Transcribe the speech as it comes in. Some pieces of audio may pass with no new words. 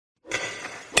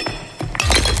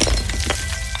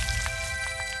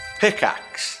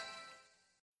Pickaxe.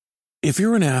 If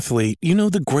you're an athlete, you know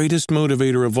the greatest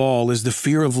motivator of all is the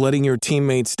fear of letting your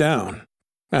teammates down.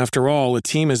 After all, a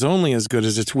team is only as good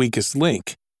as its weakest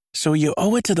link. So you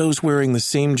owe it to those wearing the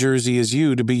same jersey as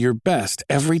you to be your best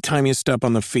every time you step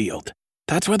on the field.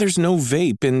 That's why there's no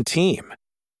vape in team.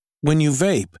 When you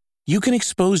vape, you can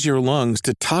expose your lungs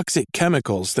to toxic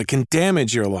chemicals that can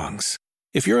damage your lungs.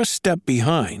 If you're a step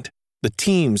behind, the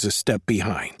team's a step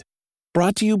behind.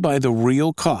 Brought to you by The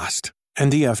Real Cost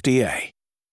and the FDA.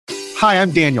 Hi,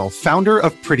 I'm Daniel, founder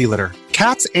of Pretty Litter.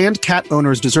 Cats and cat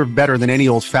owners deserve better than any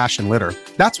old-fashioned litter.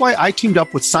 That's why I teamed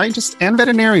up with scientists and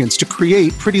veterinarians to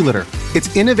create Pretty Litter.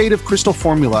 Its innovative crystal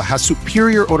formula has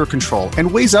superior odor control and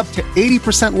weighs up to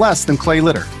 80% less than clay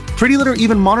litter. Pretty Litter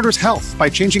even monitors health by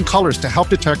changing colors to help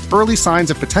detect early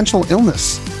signs of potential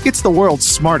illness. It's the world's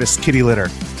smartest kitty litter.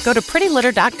 Go to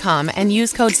prettylitter.com and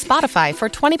use code SPOTIFY for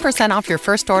 20% off your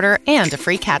first order and a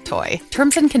free cat toy.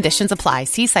 Terms and conditions apply.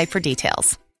 See site for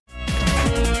details.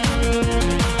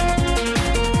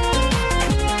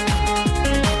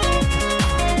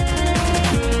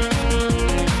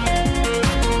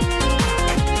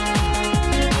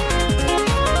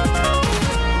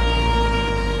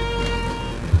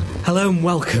 Hello and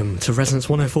welcome to Resonance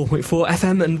 104.4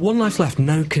 FM and One Life Left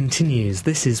No continues.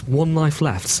 This is One Life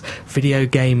Left's Video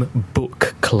Game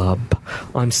Book Club.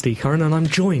 I'm Steve Curran and I'm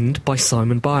joined by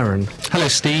Simon Byron. Hello,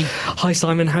 Steve. Hi,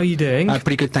 Simon. How are you doing?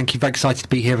 Pretty good, thank you. Very excited to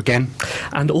be here again.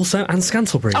 And also Anne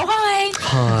Scantlebury. Oh, hi.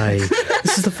 Hi.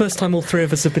 This is the first time all three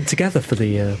of us have been together for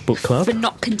the book club. For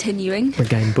not continuing. The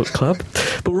Game Book Club.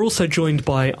 But we're also joined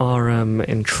by our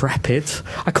Intrepid.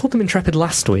 I called them Intrepid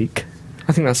last week.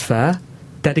 I think that's fair.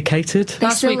 Dedicated.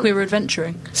 Last week we were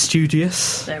adventuring.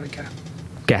 Studious. There we go.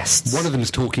 Guests. One of them's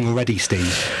talking already,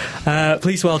 Steve.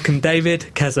 Please welcome David,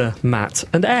 Keza, Matt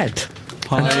and Ed.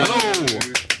 Hi. Hello.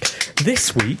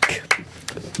 This week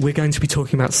we're going to be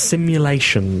talking about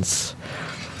simulations.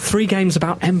 3 games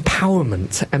about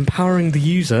empowerment. Empowering the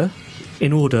user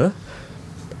in order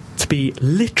to be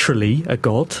literally a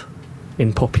god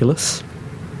in Populous.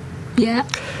 Yeah.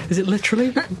 Is it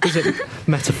literally? Is it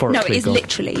metaphorically? No, it is God?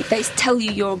 literally. They tell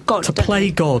you you're a god. To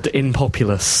play God in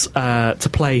Populous, to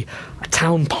play a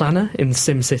town planner in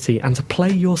SimCity, and to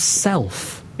play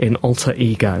yourself in Alter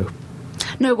Ego.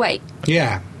 No, wait.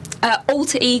 Yeah.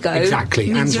 Alter Ego Exactly.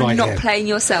 means Anne's you're right not here. playing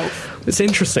yourself. It's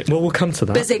interesting. Well, we'll come to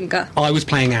that. Bazinga. I was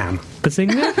playing Anne.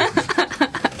 Bazinga?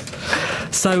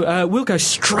 So we'll go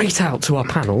straight out to our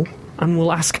panel, and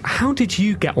we'll ask, how did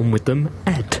you get on with them,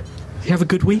 Ed? You have a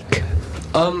good week?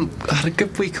 I had a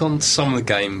good week on some of the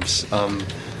games.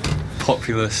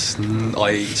 Populous,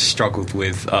 I struggled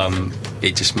with.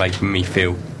 It just made me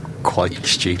feel quite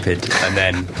stupid, and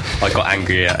then I got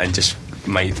angrier and just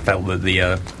felt that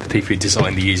the people who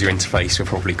designed the user interface were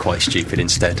probably quite stupid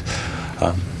instead.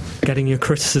 Getting your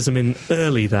criticism in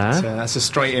early there. So that's a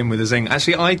straight in with a zing.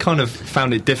 Actually, I kind of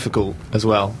found it difficult as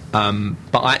well,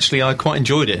 but actually I quite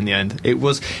enjoyed it in the end. It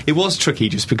was tricky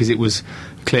just because it was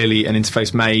clearly an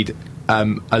interface made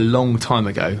a long time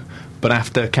ago, but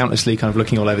after countlessly kind of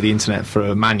looking all over the internet for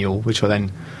a manual, which I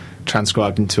then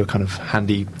transcribed into a kind of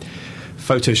handy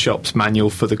Photoshop's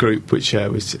manual for the group, which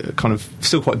was kind of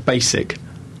still quite basic,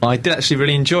 I did actually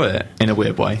really enjoy it in a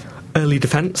weird way. Early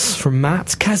defence from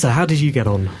Matt. Keza, how did you get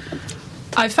on?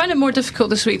 I found it more difficult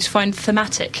this week to find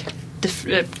thematic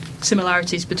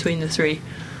similarities between the three.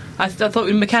 I thought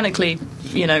mechanically,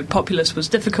 Populous was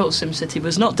difficult, SimCity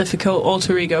was not difficult,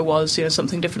 Alter Ego was,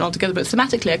 something different altogether. But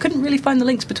thematically, I couldn't really find the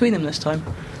links between them this time.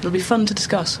 It'll be fun to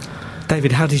discuss.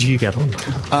 David, how did you get on?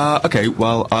 Okay,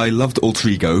 well, I loved Alter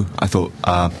Ego. I thought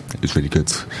it was really good.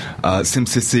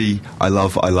 SimCity,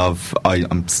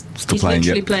 I'm still playing it. He's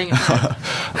literally playing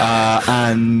it.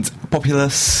 And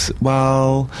Populous,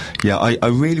 well, yeah, I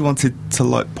really wanted to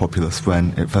like Populous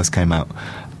when it first came out.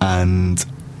 And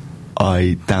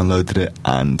I downloaded it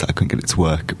and I couldn't get it to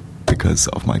work because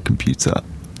of my computer.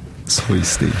 Sorry,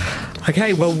 Steve.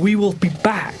 Okay, well, we will be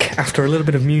back after a little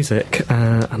bit of music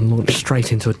and launch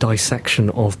straight into a dissection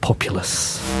of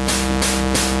Populous.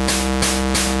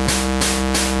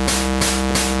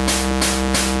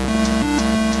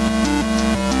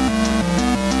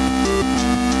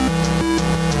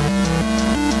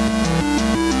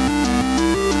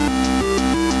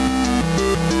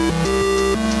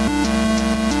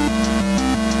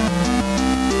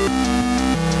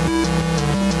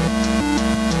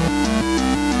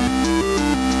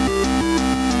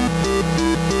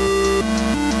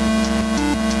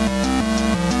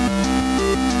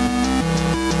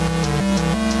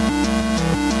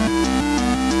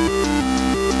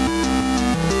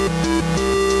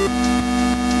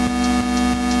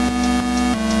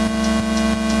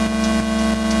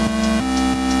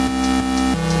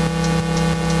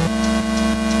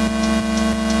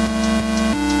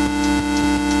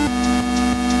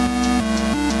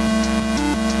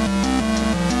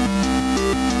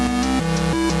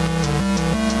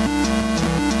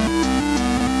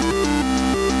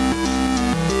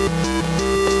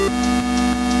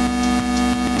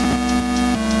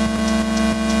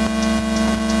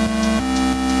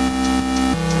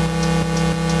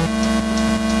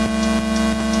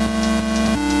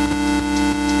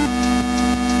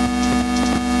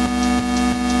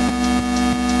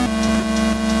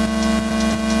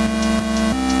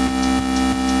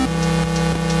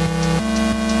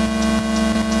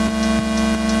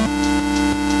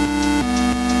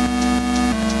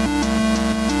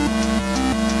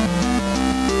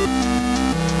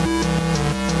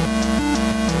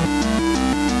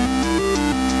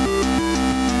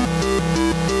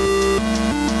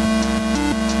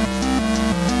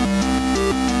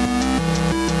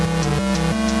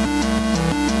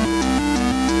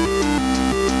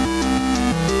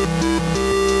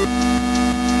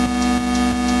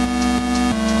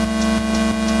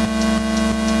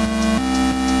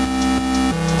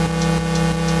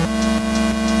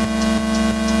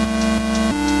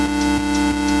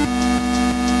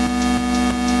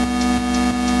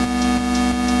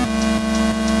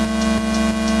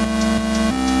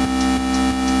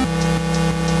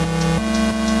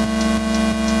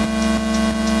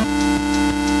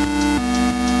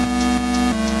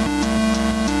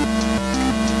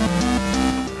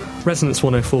 Resonance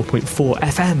 104.4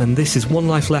 FM, and this is One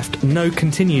Life Left, No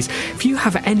Continues. If you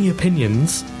have any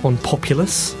opinions on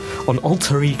Populous, on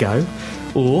Alter Ego,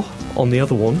 or on the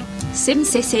other one,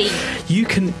 SimCity, you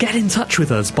can get in touch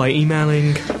with us by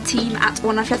emailing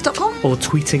team@onelifeleft.com or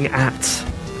tweeting at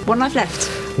One Life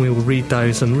Left. We will read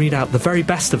those and read out the very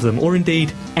best of them, or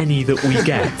indeed any that we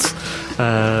get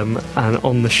and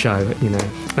on the show.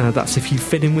 That's if you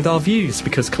fit in with our views,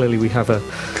 because clearly we have a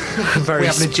very we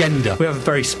have an agenda. We have a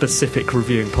very specific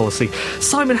reviewing policy.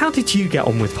 Simon, how did you get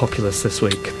on with Populous this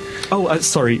week? Oh,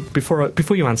 sorry.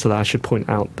 Before you answer that, I should point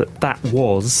out that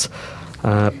was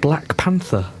Black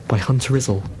Panther by Hunter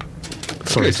Izzle.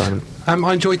 Sorry, Good. Simon.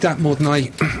 I enjoyed that more than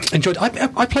I enjoyed.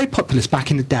 I played Populous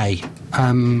back in the day.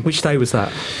 Which day was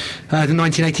that? The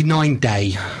 1989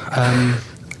 day.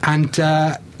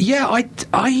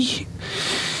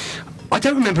 I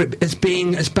don't remember it as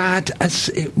being as bad as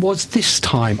it was this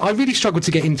time. I really struggled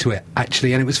to get into it,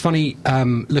 actually, and it was funny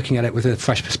looking at it with a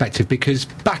fresh perspective, because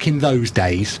back in those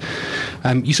days,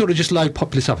 you sort of just load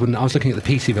Populous up, and I was looking at the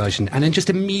PC version, and then just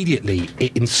immediately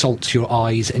it insults your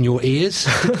eyes and your ears.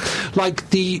 Like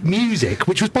the music,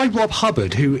 which was by Rob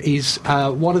Hubbard, who is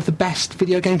one of the best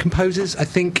video game composers, I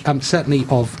think, certainly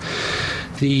of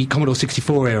the Commodore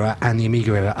 64 era and the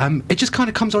Amiga era. It just kind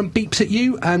of comes on and beeps at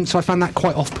you, and so I found that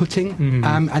quite off-putting.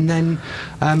 And then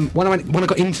when I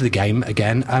got into the game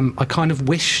again, I kind of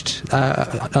wished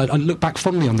I looked back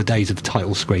fondly on the days of the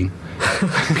title screen,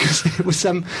 because it was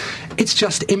it's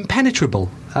just impenetrable.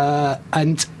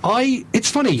 And it's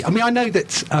funny. I mean, I know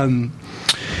that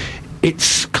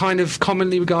it's kind of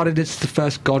commonly regarded as the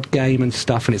first God game and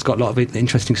stuff, and it's got a lot of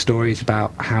interesting stories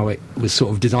about how it was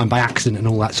sort of designed by accident and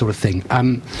all that sort of thing.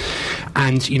 And,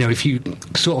 if you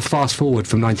sort of fast forward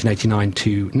from 1989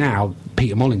 to now,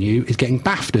 Peter Molyneux is getting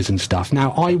BAFTAs and stuff.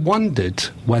 Now, I wondered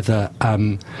whether...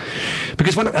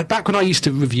 because back when I used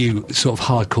to review sort of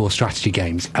hardcore strategy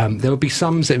games, there would be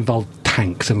some that involved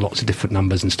tanks and lots of different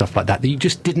numbers and stuff like that you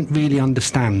just didn't really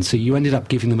understand, so you ended up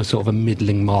giving them a sort of a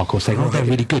middling mark, or saying, they're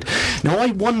really good. Now, I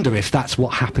wonder if that's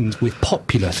what happened with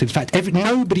Populous. In fact,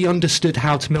 nobody understood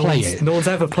how to play it. No one's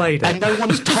ever played it. And no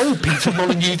one's told Peter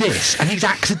Molyneux this, and he's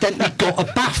accidentally got a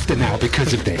BAFTA now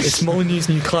because of this. It's Molyneux's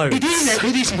new clothes. It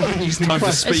is Molyneux's new Time to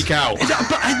clothes. speak out.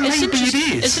 Maybe it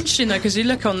is. It's interesting, though, because you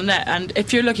look on the net, and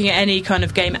if you're looking at any kind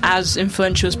of game as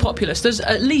influential as Populous, there's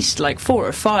at least like 4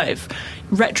 or 5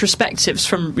 retrospectives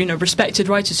from respected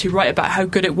writers who write about how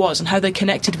good it was and how they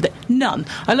connected with it. None.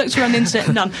 I looked around the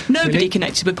internet. None. Nobody Really?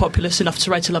 connected with Populous enough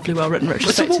to write a lovely, well-written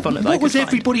retrospective on it. What was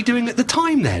everybody doing at the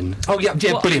time then? Oh yeah,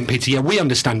 What? Brilliant, Peter. Yeah, we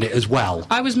understand it as well.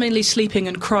 I was mainly sleeping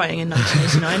and crying in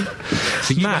 1989.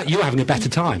 So Matt, you were having a better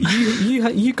time.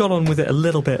 You got on with it a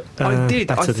little bit. I did.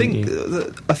 Better, I think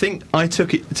I think I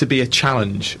took it to be a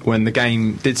challenge when the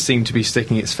game did seem to be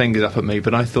sticking its fingers up at me.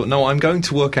 But I thought, no, I'm going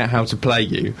to work out how to play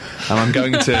you, and I'm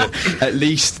going to at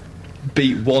least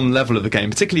beat one level of the game.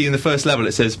 Particularly in the first level,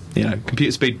 it says,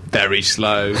 computer speed very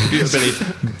slow, computer ability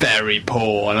very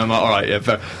poor, and I'm like, all right, yeah,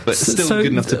 but still good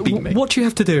enough to beat me. What do you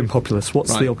have to do in Populous?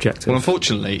 What's the objective? Well,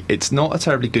 unfortunately, it's not a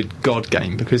terribly good God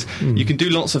game, because you can do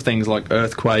lots of things like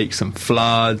earthquakes and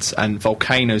floods and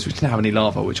volcanoes, which didn't have any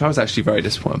lava, which I was actually very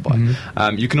disappointed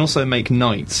by. You can also make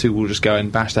knights who will just go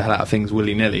and bash the hell out of things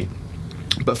willy-nilly.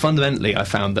 But fundamentally, I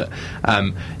found that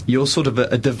you're sort of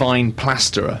a divine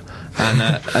plasterer,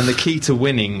 and the key to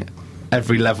winning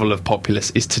every level of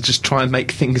Populous is to just try and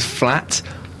make things flat.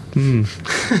 And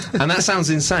that sounds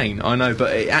insane, I know,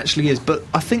 but it actually is. But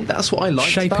I think that's what I like.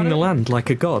 Shaping the land like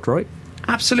a god, right?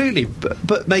 Absolutely,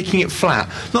 but making it flat,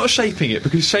 not shaping it,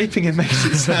 because shaping it makes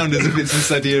it sound as if it's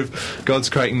this idea of God's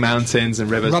creating mountains and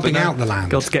rivers, Rubbing out the land.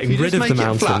 God's getting You rid just of the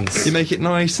make it flat. mountains. You make it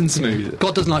nice and smooth.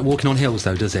 God doesn't like walking on hills,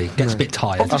 though, does he? Gets a bit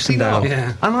tired. Obviously Up and down. not.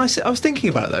 Yeah. And I was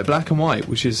thinking about it though, Black and White,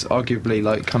 which is arguably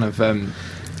like kind of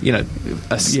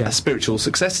a spiritual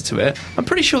successor to it. I'm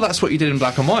pretty sure that's what you did in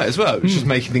Black and White as well. It was just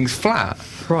making things flat.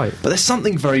 Right. But there's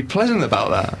something very pleasant about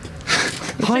that.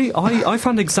 I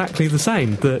found exactly the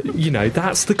same. That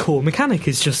that's the core mechanic,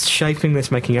 is just shaping this,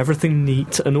 making everything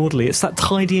neat and orderly. It's that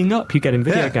tidying up you get in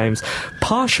video games.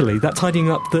 Partially, that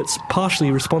tidying up that's partially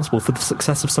responsible for the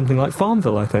success of something like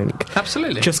Farmville, I think.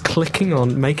 Absolutely. Just clicking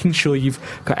on, making sure you've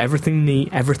got everything neat,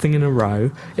 everything in a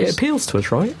row. It appeals to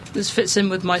us, right? This fits in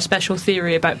with my special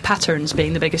theory about patterns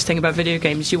being the biggest thing about video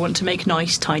games. You want to make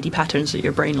nice, tidy patterns that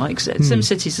your brain likes it.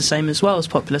 SimCity's the same as well as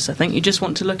Populous, I think. You just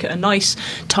want to look at a nice,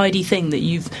 tidy thing that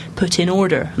you've put in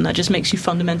order, and that just makes you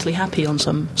fundamentally happy on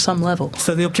some level.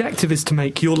 So the objective is to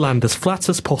make your land as flat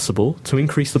as possible, to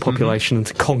increase the population and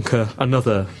to conquer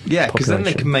another because then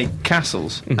they population. can make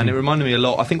castles. And it reminded me a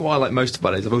lot, I think what I like most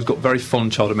about it is I've always got very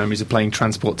fond childhood memories of playing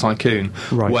Transport Tycoon,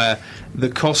 where the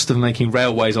cost of making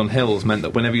railways on hills meant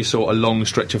that whenever you saw a long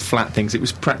stretch of flat things, it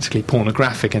was practically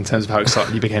pornographic in terms of how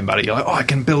excited you became about it. You're like, I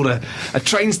can build a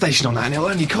train station on that and it'll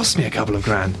only cost me a couple of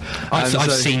grand.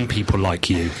 I've seen people like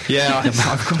you. Yeah,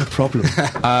 I've got a problem.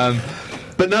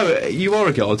 But no, you are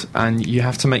a god, and you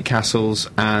have to make castles,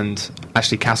 and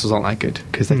actually castles aren't that good,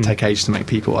 because they take ages to make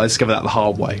people. I discovered that the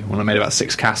hard way, when I made about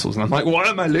 6 castles, and I'm like, why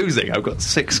am I losing? I've got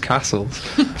 6 castles.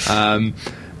 The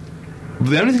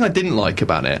only thing I didn't like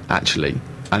about it, actually,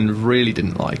 and really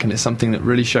didn't like, and it's something that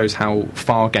really shows how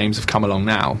far games have come along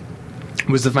now,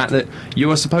 was the fact that you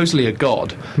are supposedly a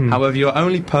god. However, your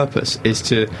only purpose is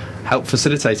to help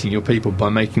facilitating your people by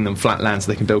making them flat lands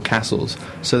so they can build castles,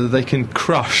 so that they can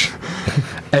crush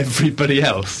everybody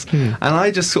else. And I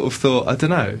just sort of thought, I don't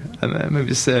know,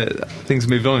 maybe it's, things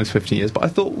moved on in 15 years, but I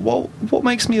thought, well, what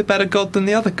makes me a better god than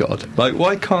the other god? Like,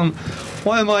 why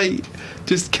am I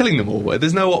just killing them all?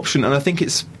 There's no option, and I think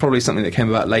it's probably something that came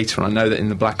about later, and I know that in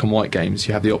the black and white games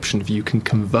you have the option of you can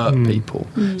convert people,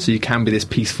 so you can be this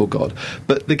peaceful god.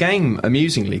 But the game,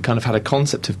 amusingly, kind of had a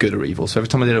concept of good or evil, so every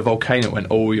time I did a volcano it went,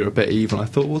 oh, you're a bit evil, and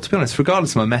I thought, well, to be honest,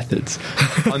 regardless of my methods,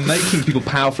 I'm making people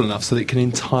powerful enough so that it can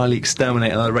entirely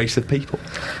exterminate another race of people.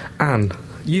 Anne,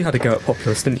 you had a go at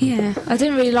Populous, didn't you? Yeah, I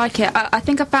didn't really like it. I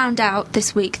think I found out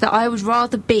this week that I would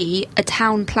rather be a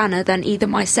town planner than either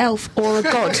myself or a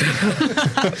god.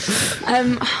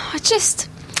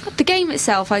 The game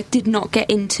itself I did not get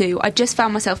into. I just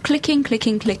found myself clicking,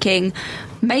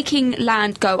 making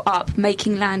land go up,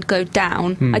 making land go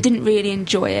down. I didn't really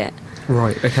enjoy it.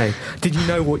 Right, okay. Did you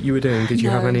know what you were doing? Did you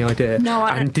have any idea? No,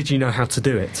 and did you know how to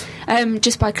do it?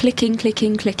 Just by clicking,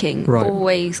 Right.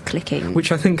 always clicking.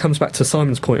 Which I think comes back to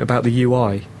Simon's point about the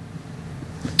UI.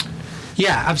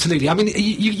 Yeah, absolutely. I mean,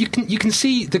 you can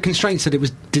see the constraints that it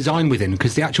was designed within,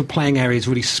 because the actual playing area is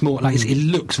really small. Like it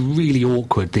looks really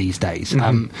awkward these days.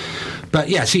 But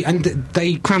yeah, see, and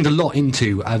they crammed a lot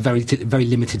into a very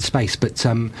limited space. But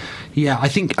yeah, I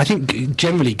think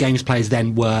generally games players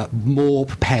then were more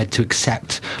prepared to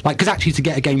accept, like, because actually to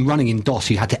get a game running in DOS,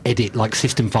 you had to edit like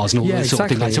system files and all that sort of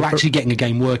thing. Like, so actually getting a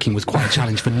game working was quite a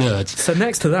challenge for nerds. So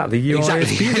next to that, the UI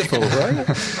is beautiful, right?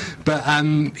 But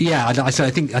yeah,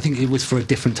 I think it was for a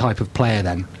different type of player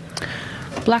then.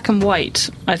 Black and White,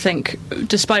 I think,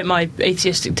 despite my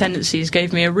atheistic tendencies,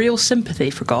 gave me a real sympathy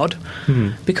for God,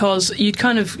 because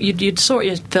you'd sort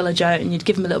your village out and you'd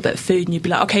give them a little bit of food and you'd be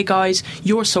like, okay guys,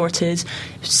 you're sorted,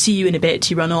 see you in a bit.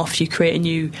 You run off, you create a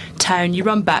new town, you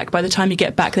run back. By the time you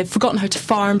get back, they've forgotten how to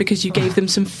farm because you gave them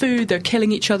some food. They're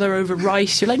killing each other over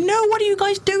rice. You're like, no, what are you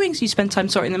guys doing? So you spend time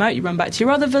sorting them out. You run back to your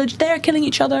other village, they're killing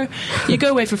each other. You go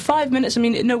away for 5 minutes. I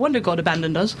mean, no wonder God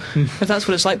abandoned us, if that's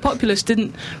what it's like. Populous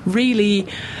didn't really,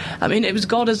 I mean, it was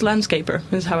God as landscaper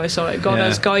is how I saw it. God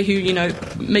as guy who,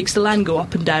 makes the land go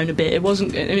up and down a bit.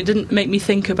 It didn't make me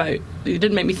think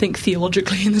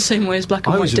theologically in the same way as Black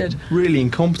and White did. I was a really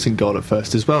incompetent god at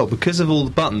first as well, because of all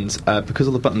the buttons.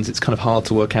 It's kind of hard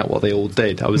to work out what they all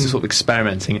did. I was sort of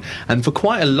experimenting, and for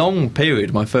quite a long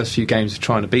period, my first few games of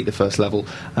trying to beat the first level,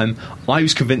 I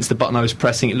was convinced the button I was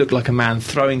pressing, it looked like a man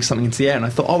throwing something into the air, and I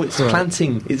thought, oh, it's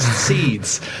planting its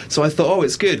seeds. So I thought, oh,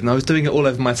 it's good, and I was doing it all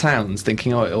over my towns,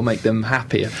 thinking, oh, it'll make them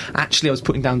happier. Actually, I was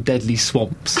putting down deadly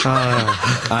swamps.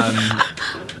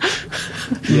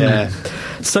 Yeah.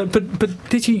 So, but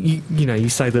did you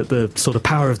say that the sort of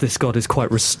power of this god is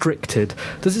quite restricted?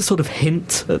 Does it sort of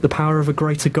hint at the power of a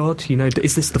greater god?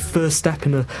 Is this the first step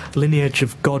in a lineage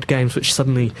of god games which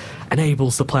suddenly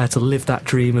enables the player to live that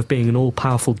dream of being an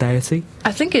all-powerful deity?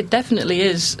 I think it definitely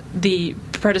is the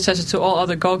predecessor to all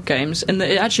other god games, and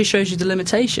it actually shows you the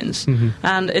limitations.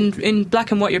 And in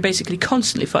Black and White, you're basically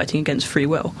constantly fighting against free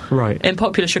will. Right. In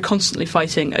Populous, you're constantly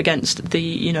fighting against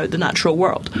the natural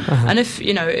world. And if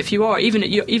you are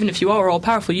even if you are all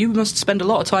powerful, you must spend a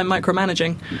lot of time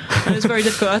micromanaging, and it's very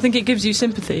difficult. I think it gives you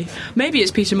sympathy. Maybe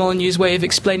it's Peter Molyneux's way of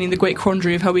explaining the great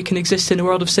quandary of how we can exist in a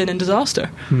world of sin and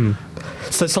disaster.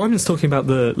 So Simon's talking about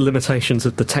the limitations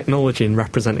of the technology in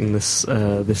representing this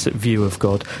view of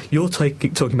God. You're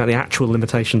talking about the actual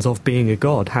limitations of being a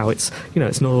god, how it's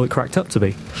not all it cracked up to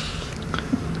be.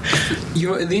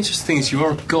 The interesting thing is you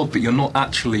are a god, but you're not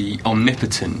actually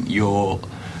omnipotent.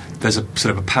 There's a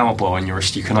sort of a power bar on your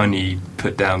wrist. You can only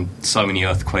put down so many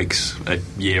earthquakes a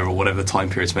year, or whatever the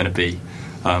time period's meant to be.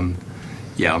 I'm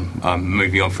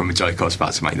moving on from a joke I was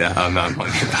about to make there. That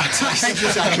might be a bad taste.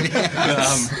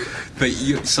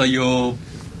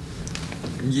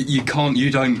 you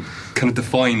don't kind of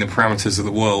define the parameters of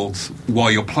the world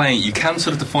while you're playing. You can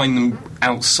sort of define them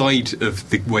outside of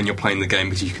when you're playing the game,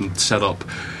 because you can set up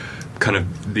kind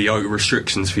of the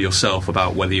restrictions for yourself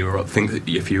about whether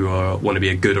if you want to be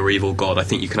a good or evil god. I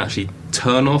think you can actually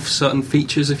turn off certain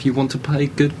features if you want to play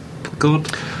good god.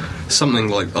 Something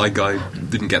like I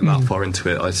didn't get that far into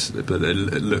it, but it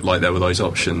looked like there were those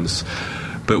options.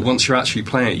 But once you're actually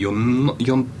playing it,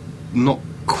 you're not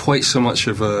quite so much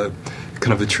of a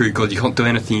kind of a true god. You can't do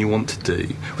anything you want to do,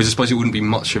 which I suppose it wouldn't be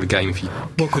much of a game if you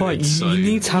could. You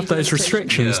need to have those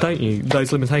restrictions, don't you?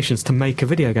 Those limitations to make a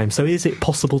video game. So is it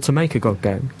possible to make a god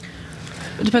game?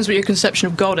 It depends what your conception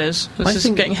of God is. This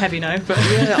is getting heavy now. But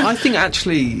yeah, I think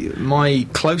actually my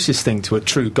closest thing to a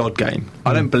true God game,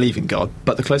 I don't believe in God,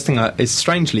 but the closest thing is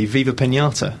strangely Viva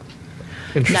Pinata.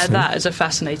 Now that is a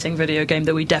fascinating video game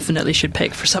that we definitely should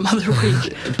pick for some other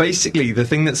week. Basically, the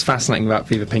thing that's fascinating about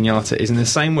Viva Pinata is in the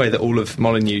same way that all of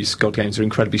Molyneux's God games are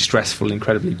incredibly stressful,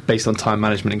 incredibly based on time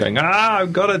management and going,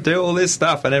 I've got to do all this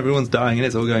stuff and everyone's dying and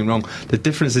it's all going wrong. The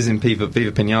differences in Viva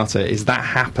Pinata is that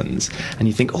happens and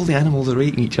you think, the animals are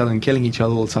eating each other and killing each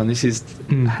other all the time. This is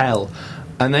hell.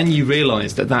 And then you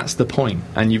realise that that's the point,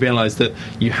 and you realise that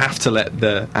you have to let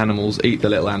the animals eat the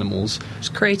little animals. It's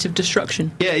creative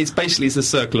destruction. Yeah, it's a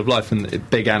circle of life, and the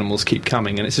big animals keep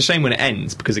coming, and it's a shame when it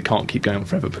ends, because it can't keep going on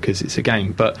forever, because it's a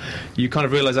game. But you kind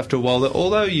of realise after a while that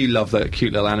although you love that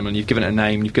cute little animal, and you've given it a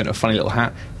name, you've given it a funny little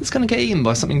hat, it's going to get eaten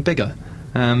by something bigger.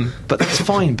 But that's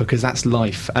fine, because that's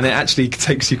life, and it actually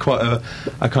takes you quite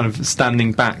a kind of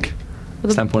standing back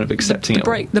standpoint of accepting it.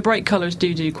 The bright colours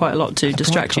do quite a lot to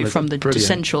distract you from the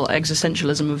essential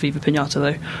existentialism of Viva Pinata,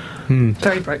 though.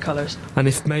 Very bright colours. And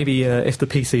if the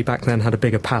PC back then had a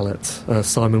bigger palette,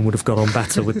 Simon would have got on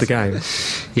better with the game.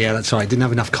 Yeah, that's right. Didn't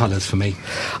have enough colours for me.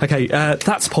 Okay,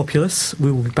 that's Populous.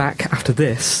 We will be back after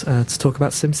this to talk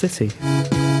about SimCity.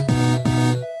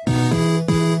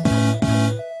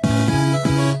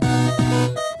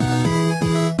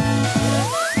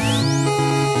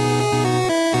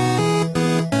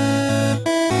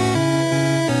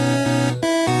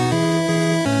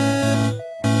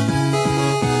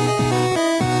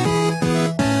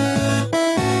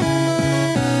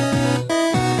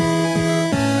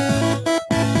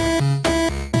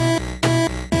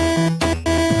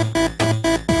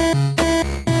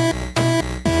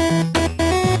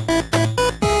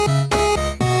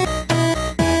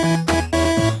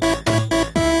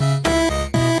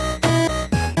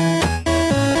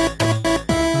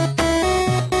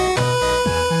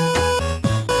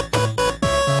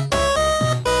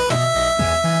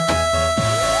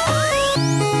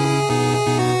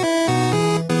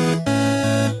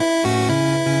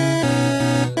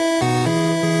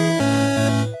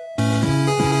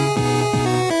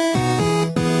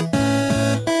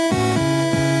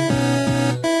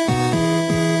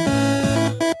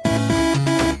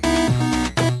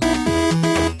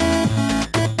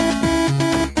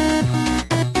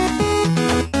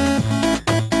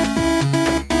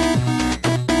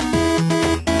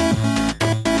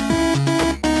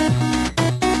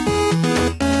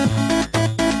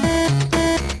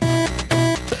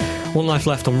 One Life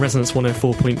Left on Resonance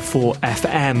 104.4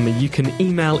 FM. You can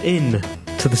email in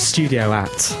to the studio at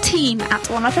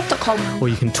team@onelifeleft.com, or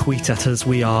you can tweet at us.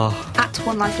 We are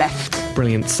 @OneLifeLeft.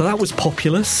 Brilliant. So that was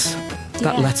Populous.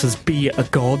 That let us be a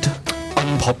god.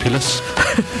 Unpopulous.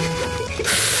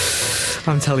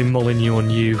 I'm telling Molyneux on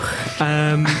you.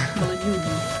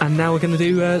 And now we're going to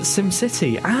do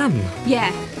SimCity. Anne.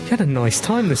 Yeah. You had a nice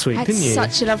time this week, didn't you? I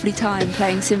had such a lovely time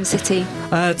playing SimCity.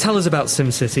 Tell us about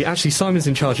SimCity. Actually, Simon's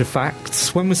in charge of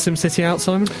facts. When was SimCity out,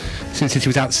 Simon? SimCity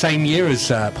was out same year as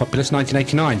Populous,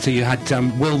 1989. So you had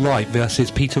Will Wright versus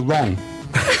Peter Wrong.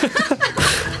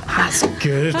 That's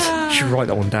good. You should write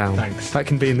that one down. Thanks. That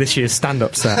can be in this year's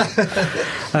stand-up set.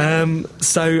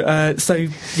 So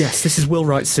yes, this is Will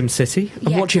Wright's SimCity.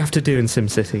 And what do you have to do in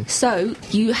SimCity? So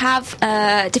you have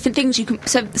different things you can.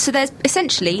 So there's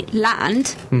essentially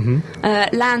land,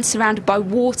 land surrounded by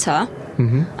water,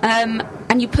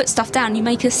 and you put stuff down. You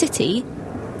make a city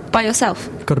by yourself.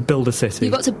 You've got to build a city.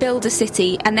 You've got to build a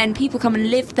city, and then people come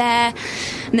and live there,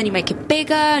 and then you make it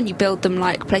bigger, and you build them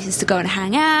like places to go and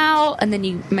hang out, and then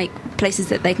you make places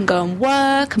that they can go and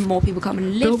work, and more people come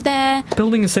and live there.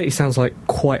 Building a city sounds like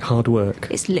quite hard work.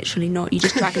 It's literally not. You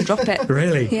just drag and drop it.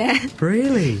 Really? Yeah.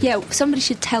 Really? Yeah, somebody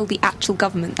should tell the actual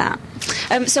government that.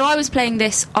 So I was playing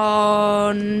this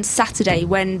on Saturday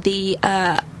when the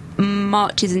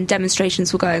marches and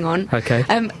demonstrations were going on. Okay.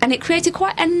 And it created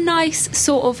quite a nice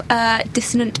sort of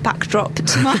dissonant backdrop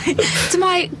to my to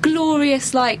my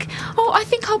glorious, like, oh, I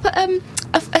think I'll put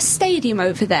a stadium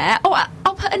over there. Oh,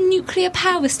 I'll put a nuclear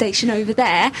power station over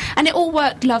there. And it all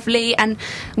worked lovely. And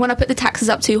when I put the taxes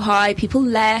up too high, people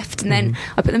left. And then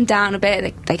I put them down a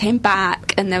bit. They came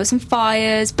back. And there were some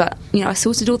fires. But, I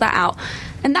sorted all that out.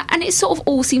 And it sort of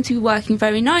all seemed to be working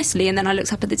very nicely. And then I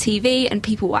looked up at the TV and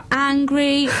people were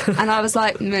angry. And I was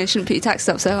like, no, you shouldn't put your taxes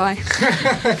up so high.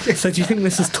 So do you think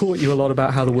this has taught you a lot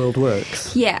about how the world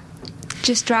works? Yeah.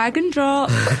 Just drag and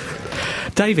drop.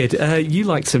 David, you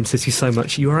liked SimCity so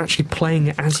much, you were actually playing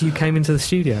it as you came into the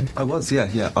studio. I was,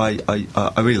 yeah. I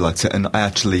really liked it, and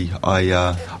I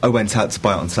went out to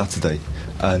buy it on Saturday,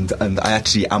 and I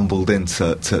actually ambled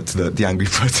into the angry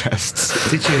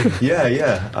protests. Did you?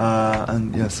 Yeah.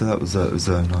 So that was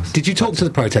nice. Did you talk to the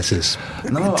protesters?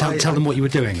 No, tell them what you were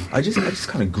doing. I just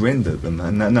kind of grinned at them,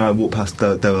 and then I walked past. They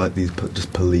were like these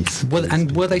just police.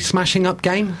 Were they smashing up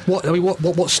game?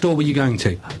 What store were you going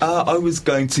to? I was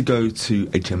going to go to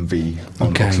HMV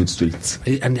on Oxford Street.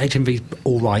 And HMV's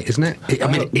all right, isn't it?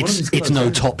 It's no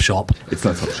Topshop. It's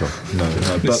no Topshop.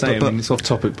 No. But it's off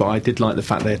topic, but I did like the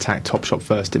fact they attacked Topshop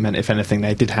first. It meant, if anything,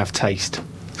 they did have taste.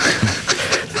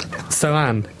 So,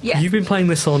 Anne, Yeah. you've been playing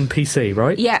this on PC,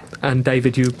 right? Yeah. And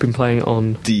David, you've been playing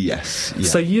on DS. Yeah.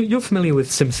 So you're familiar with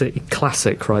SimCity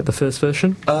Classic, right? The first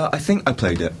version? I think I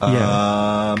played it.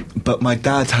 But my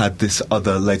dad had this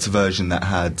other later version that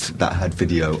had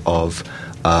video of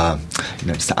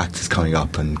just the actors coming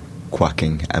up and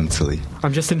quacking emptily.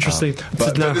 I'm just interested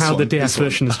to know how the DS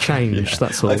version has changed.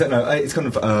 That's all. I don't know. It's kind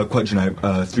of quite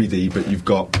 3D, but you've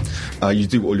got you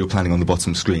do all your planning on the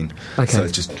bottom screen. Okay. So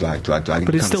it's just drag.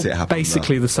 But it's still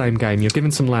basically the same game. You're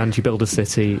given some land, you build a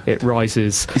city, it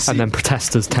rises, and then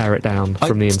protesters tear it down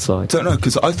from the inside. I don't know,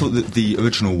 because I thought that the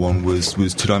original one was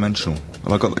two-dimensional.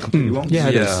 Have I got that completely wrong? Yeah,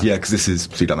 it is. Yeah, because this is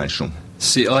three-dimensional.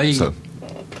 See, I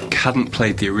hadn't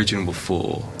played the original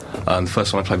before. The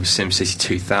first one I played was SimCity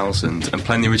 2000, and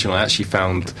playing the original I actually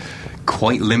found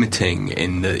quite limiting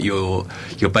in that you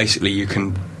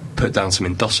can put down an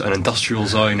industrial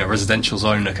zone, a residential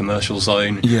zone, a commercial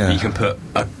zone. Yeah. You can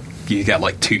you get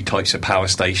like 2 types of power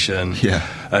station. Yeah.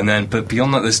 And then, but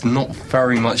beyond that, there's not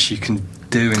very much you can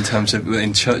do in terms of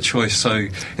choice. So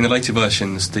in the later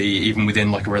versions, even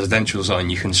within like a residential zone,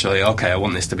 you can say, okay, I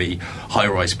want this to be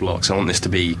high-rise blocks. I want this to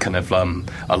be kind of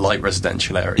a light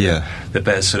residential area that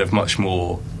bears sort of much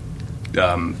more.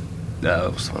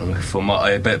 There's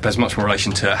much more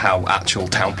relation to how actual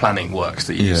town planning works,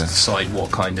 that you just decide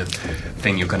what kind of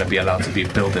thing you're going to be allowed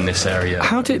to build in this area.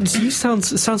 It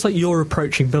sounds like you're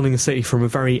approaching building a city from a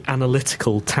very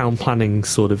analytical town planning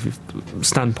sort of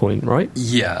standpoint, right?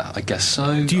 Yeah, I guess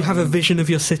so. Do you have a vision of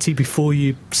your city before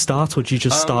you start, or do you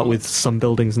just start with some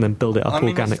buildings and then build it up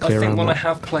organically around I think when that? I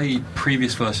have played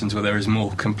previous versions where there is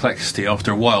more complexity,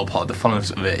 after a while, part of the fun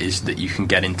of it is that you can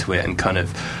get into it and kind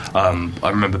of I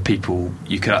remember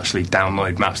you could actually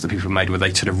download maps that people made where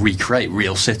they sort of recreate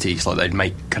real cities, like they'd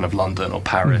make kind of London or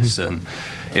Paris. And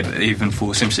even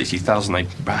for SimCity 2000 they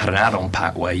had an add-on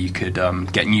pack where you could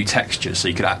get new textures, so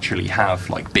you could actually have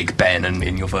like Big Ben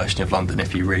in your version of London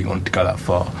if you really wanted to go that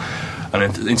far.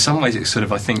 And in some ways it's sort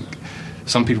of, I think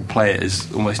some people play it as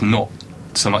almost not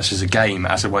so much as a game,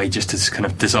 as a way just to kind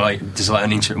of design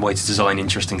an way to design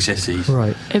interesting cities.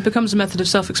 Right. It becomes a method of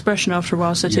self-expression after a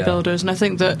while, city builders, and I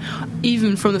think that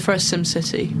even from the first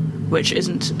SimCity, which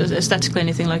isn't aesthetically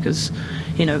anything like as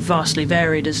vastly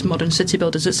varied as modern city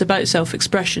builders, it's about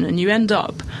self-expression, and you end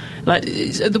up like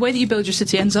the way that you build your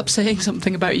city ends up saying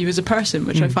something about you as a person,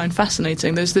 which I find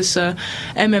fascinating. There's this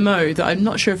MMO that I'm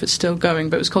not sure if it's still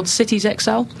going, but it was called Cities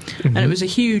Exile, and it was a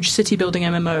huge city building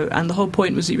MMO, and the whole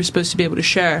point was that you were supposed to be able to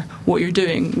share what you're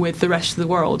doing with the rest of the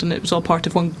world, and it was all part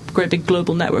of one great big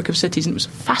global network of cities, and it was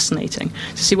fascinating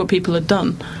to see what people had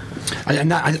done.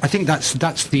 And I think that's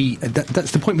the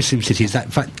point with SimCity, is that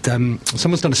in fact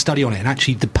someone's done a study on it, and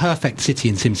actually the perfect city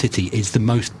in SimCity is the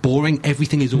most boring.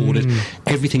 Everything is ordered,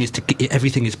 everything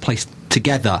is placed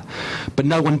together, but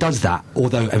no one does that.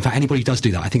 Although, in fact, anybody who does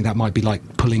do that, I think that might be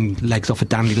like pulling legs off a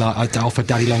daddy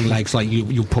long legs. Like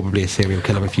you're probably a serial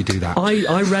killer if you do that.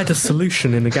 I read a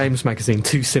solution in the games magazine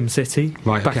to SimCity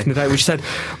back in the day, which said,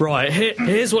 right,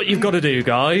 here's what you've got to do,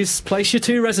 guys. Place your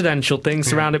 2 residential things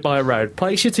surrounded by a road.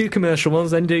 Place your 2 commercial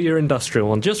ones, then do your industrial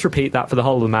one. Just repeat that for the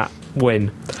whole of the map.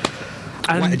 Win.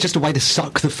 And just a way to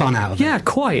suck the fun out of it. Yeah,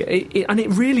 quite. And it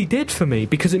really did for me,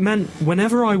 because it meant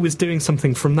whenever I was doing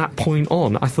something from that point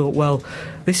on, I thought, well,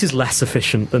 this is less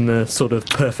efficient than the sort of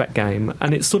perfect game,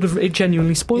 and it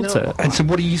genuinely spoilt it. And so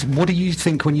what do you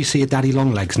think when you see a daddy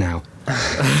long legs now?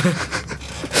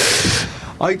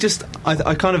 I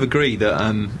kind of agree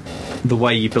that the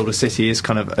way you build a city is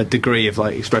kind of a degree of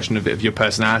like expression of your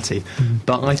personality.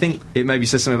 But I think it maybe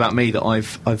says something about me that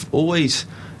I've always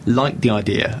liked the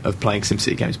idea of playing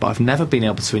SimCity games, but I've never been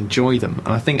able to enjoy them. And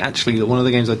I think actually that one of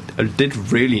the games I did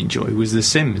really enjoy was The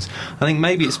Sims. I think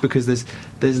maybe it's because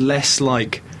there's less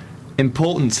like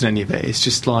importance in any of it. It's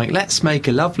just like, let's make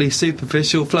a lovely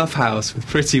superficial fluff house with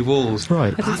pretty walls.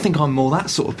 Right. I think I'm more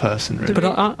that sort of person, really.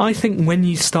 But I think when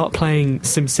you start playing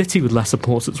SimCity with less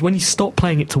importance, when you stop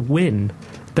playing it to win,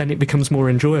 then it becomes more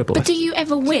enjoyable. But do you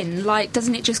ever win? Like,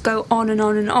 doesn't it just go on and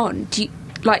on and on? Do you,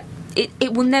 like,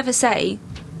 it will never say,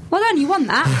 well done, you won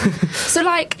that. So,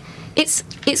 like, it's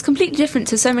completely different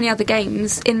to so many other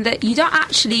games in that you don't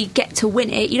actually get to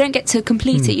win it, you don't get to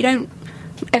complete it, you don't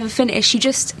ever finish, you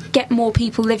just get more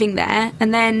people living there,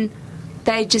 and then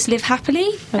they just live happily,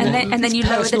 and then you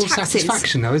lower the taxes.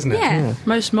 Satisfaction, though, isn't it? Yeah.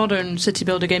 Most modern city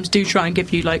builder games do try and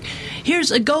give you, like, here's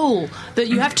a goal that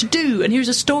you have to do, and here's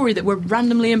a story that we're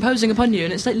randomly imposing upon you,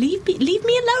 and it's like, leave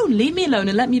me alone,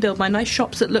 and let me build my nice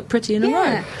shops that look pretty in a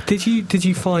row. Did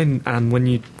you find, Anne, when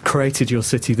you created your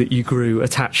city, that you grew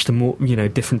attached to more,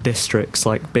 different districts,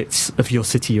 like bits of your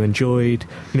city you enjoyed?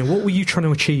 What were you trying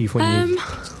to achieve when you...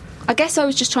 I guess I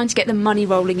was just trying to get the money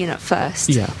rolling in at first,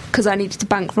 because I needed to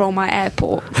bankroll my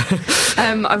airport.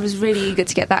 I was really eager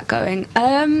to get that going,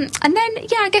 and then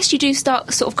I guess you do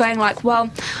start sort of going like, well,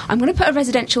 I'm going to put a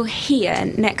residential area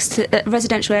next to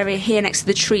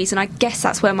the trees, and I guess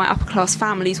that's where my upper class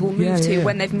families will move to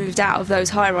when they've moved out of those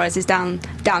high rises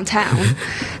downtown.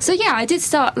 So I did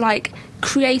start like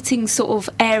creating sort of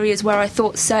areas where I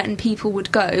thought certain people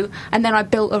would go, and then I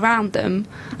built around them,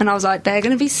 and I was like, they're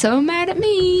going to be so mad at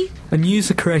me. And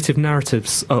user creative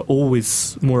narratives are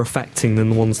always more affecting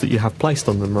than the ones that you have placed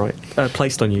on them, right?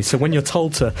 Placed on you. So when you're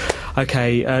told to,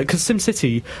 because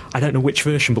SimCity, I don't know which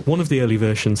version, but one of the early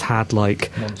versions had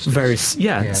like monsters.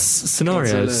 Various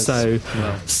scenarios. So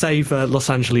save Los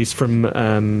Angeles from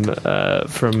an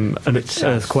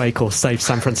earthquake, or save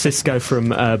San Francisco from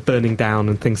burning down,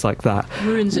 and things like that.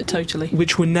 Ruins it totally.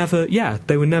 Which were never,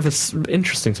 they were never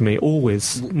interesting to me.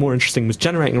 Always more interesting was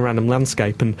generating a random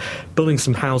landscape and building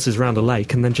some houses around a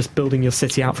lake, and then just building your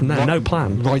city out from there. No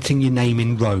plan. Writing your name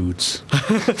in roads.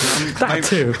 That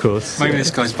too, of course. Maybe this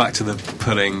goes back to the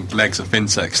pulling legs off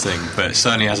insects thing, but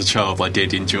certainly as a child I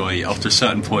did enjoy, after a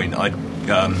certain point,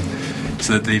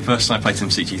 so the version I played,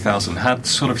 SimCity 2000, had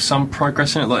sort of some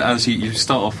progress in it. Like, as you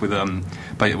start off with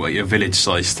your village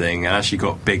size thing, and as you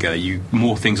got bigger,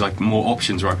 more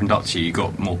options were opened up to you. You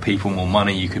got more people, more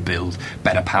money. You could build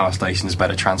better power stations,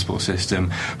 better transport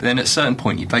system. But then at a certain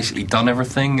point, you've basically done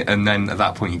everything, and then at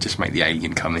that point, you just make the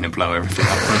alien come in and blow everything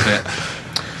up for a bit.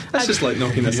 That's just like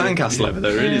knocking the sandcastle over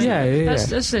there, really, isn't it?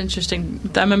 That's interesting.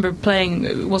 I remember playing,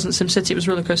 it wasn't SimCity, it was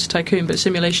Roller Coaster Tycoon, but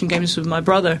simulation games with my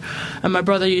brother. And my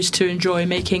brother used to enjoy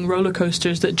making roller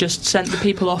coasters that just sent the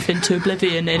people off into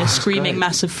oblivion in a screaming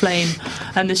massive flame.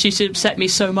 And this used to upset me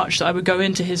so much that I would go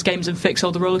into his games and fix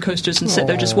all the roller coasters and sit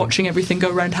there just watching everything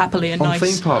go around happily and nice. On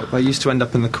theme park, they used to end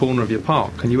up in the corner of your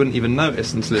park, and you wouldn't even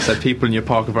notice until it said people in your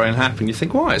park are very unhappy, and you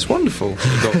think, why, it's wonderful.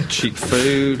 You've got cheap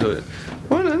food,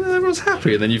 well, everyone's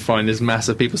happy, and then you find this mass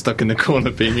of people stuck in the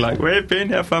corner being like, we've been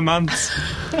here for months.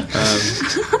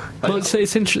 Well, it's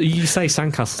interesting. You say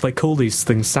sandcastles, they call these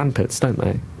things sandpits, don't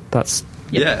they? That's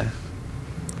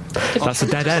that's a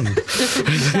dead end.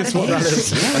 That's what that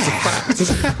is. That's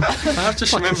a fact. I've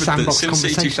just remembered that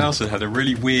SimCity 2000 had a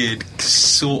really weird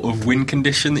sort of wind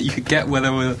condition that you could get, where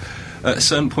there were, at a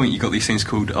certain point, you got these things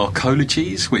called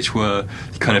arcologies, which were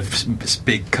kind of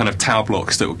big kind of tower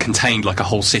blocks that contained like a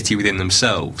whole city within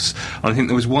themselves. And I think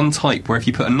there was one type where if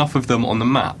you put enough of them on the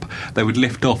map, they would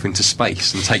lift off into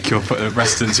space and take your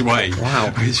residents away.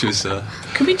 Wow. Which was...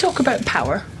 Can we talk about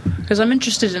power? Because I'm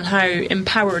interested in how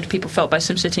empowered people felt by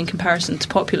SimCity in comparison to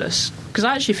Populous. Because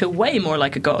I actually feel way more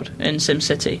like a god in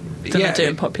SimCity than I do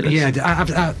in Populous. Yeah,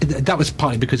 that was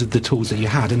partly because of the tools that you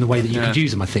had and the way that you could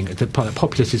use them. I think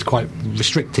Populous is quite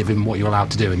restrictive in what you're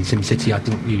allowed to do. In SimCity, I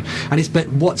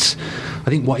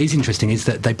think what is interesting is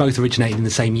that they both originated in the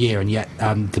same year, and yet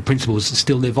the principles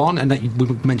still live on. And that we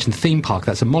mentioned Theme Park.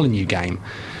 That's a Molyneux game.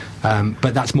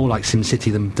 But that's more like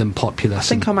SimCity than Populous. I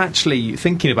think I'm actually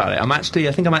thinking about it.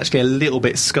 I think I'm actually a little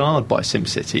bit scarred by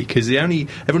SimCity, because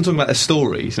everyone's talking about their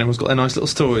stories, and everyone's got their nice little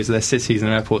stories of their cities and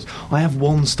their airports. I have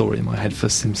one story in my head for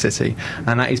SimCity,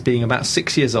 and that is being about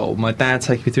 6 years old. My dad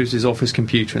taking me through to his office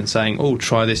computer and saying, "Oh,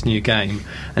 try this new game,"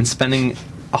 and spending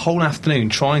a whole afternoon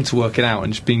trying to work it out,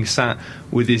 and just being sat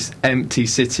with this empty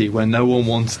city where no one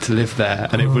wanted to live there,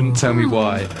 and it wouldn't tell me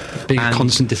why. Being a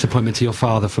constant disappointment to your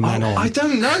father from then on. I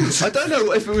don't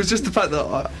know if it was just the fact that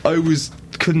I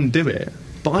couldn't do it.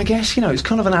 But I guess, it's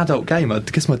kind of an adult game. I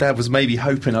guess my dad was maybe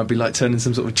hoping I'd be like turning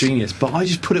some sort of genius, but I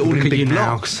just put it all in big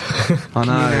blocks. I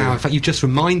know. In fact, you've just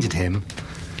reminded him.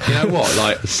 You know what?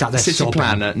 Like, sat there City sobbing.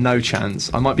 Planner, no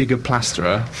chance. I might be a good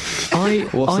plasterer.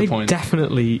 What's the point?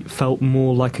 Definitely felt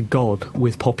more like a god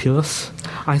with Populous.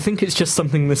 I think it's just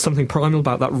there's something primal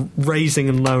about that raising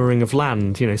and lowering of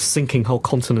land, sinking whole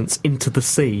continents into the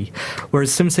sea. Whereas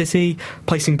SimCity,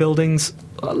 placing buildings,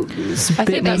 I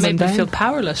think that made me feel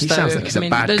powerless. He though. sounds like he's a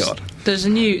bad god. There's a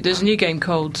new game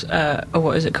called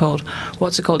what is it called?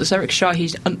 What's it called? It's Eric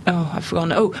Shahi's. I've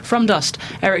forgotten. From Dust.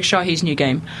 Eric Shahi's new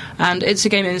game, and it's a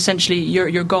game and essentially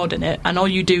you're god in it, and all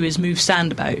you do is move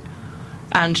sand about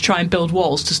and try and build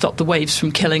walls to stop the waves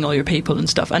from killing all your people and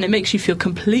stuff. And it makes you feel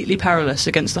completely powerless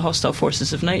against the hostile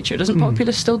forces of nature. Doesn't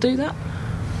Populous still do that?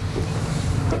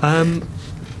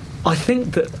 I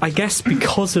think that,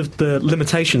 because of the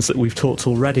limitations that we've talked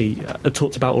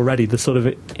about already, the sort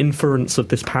of inference of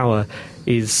this power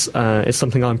is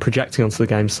something I'm projecting onto the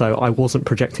game. So I wasn't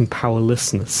projecting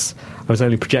powerlessness. I was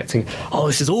only projecting,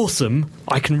 this is awesome,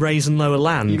 I can raise and lower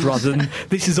land, rather than,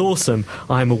 this is awesome,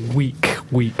 I'm a weak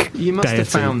You must deity. have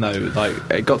found, though, like,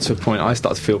 it got to a point I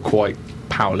started to feel quite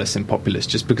powerless and Populous,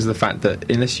 just because of the fact that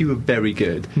unless you were very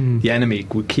good, the enemy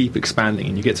would keep expanding,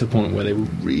 and you get to a point where they were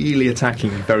really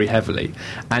attacking you very heavily,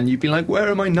 and you'd be like, where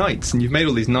are my knights? And you've made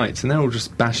all these knights, and they're all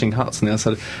just bashing huts on the other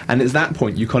side. And at that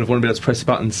point, you kind of want to be able to press a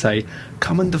button and say,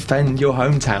 come and defend your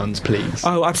hometowns, please.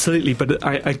 Oh, absolutely. But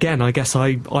I guess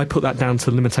I put that down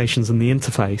to limitations in the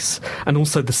interface, and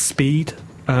also the speed.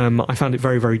 I found it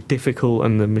very, very difficult,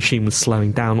 and the machine was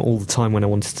slowing down all the time when I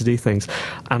wanted to do things.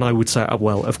 And I would say,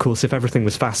 of course, if everything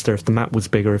was faster, if the map was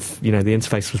bigger, if the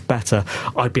interface was better,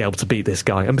 I'd be able to beat this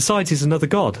guy. And besides, he's another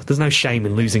god. There's no shame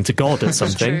in losing to God at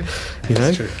something.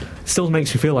 That's true. Still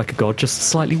makes you feel like a god, just a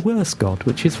slightly worse god,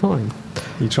 which is fine.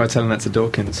 You try telling that to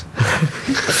Dawkins.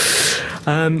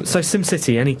 So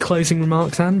SimCity, any closing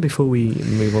remarks, Anne, before we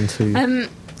move on to...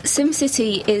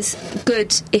 SimCity is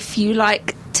good if you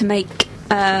like to make...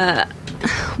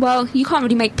 you can't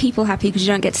really make people happy because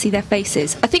you don't get to see their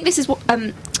faces. I think this is what...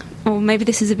 or maybe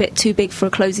this is a bit too big for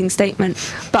a closing statement,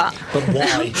 but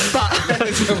why?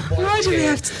 Why do we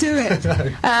have to do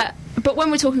it? But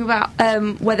when we're talking about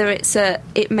whether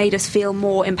it made us feel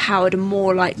more empowered and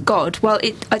more like God,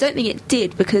 I don't think it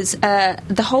did, because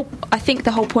the whole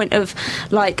point of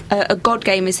like a God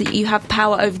game is that you have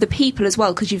power over the people as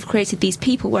well, because you've created these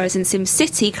people. Whereas in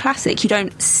SimCity Classic, you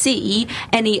don't see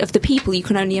any of the people; you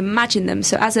can only imagine them.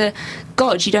 So as a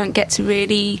God, you don't get to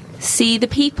really see the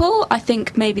people. I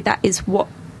think maybe that is what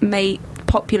made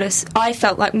Populous. I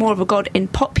felt like more of a god in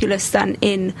Populous than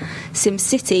in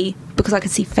SimCity, because I could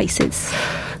see faces.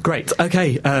 Great.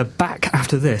 Okay, back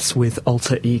after this with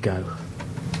Alter Ego.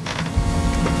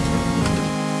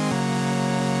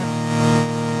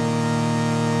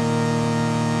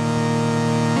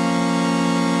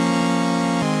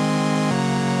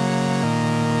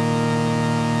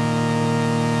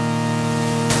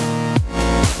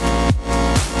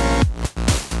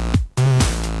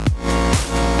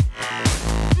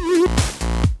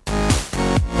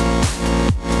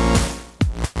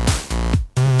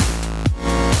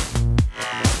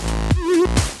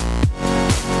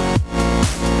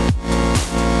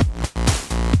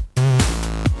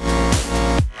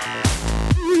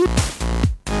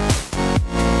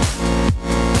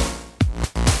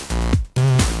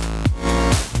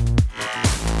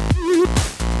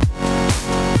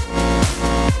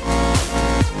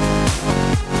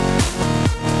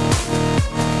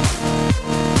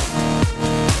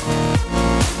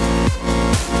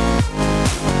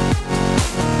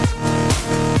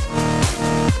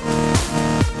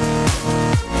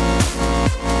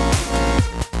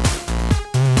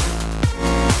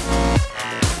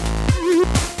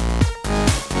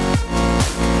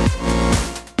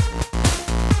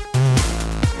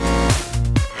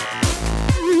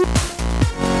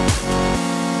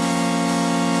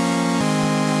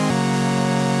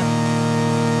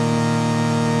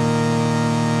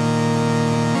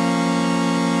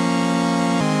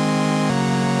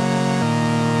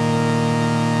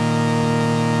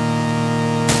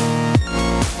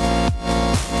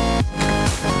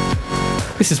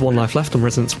 This is One Life Left on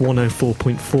Resonance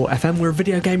 104.4 FM. We're a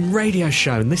video game radio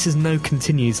show, and this is No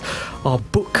Continues, our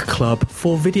book club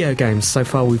for video games. So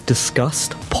far we've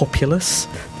discussed Populous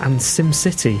and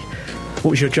SimCity.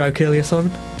 What was your joke earlier, Simon?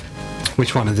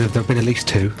 Which one? There have been at least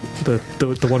two.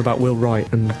 The one about Will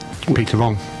Wright and Peter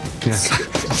Wrong. Yeah.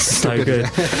 So good.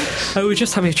 We're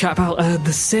just having a chat about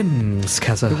The Sims,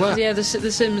 Keza. Well, yeah, the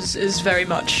Sims is very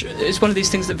much, it's one of these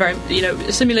things that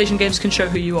simulation games can show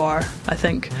who you are, I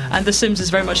think, and The Sims is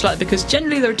very much like, because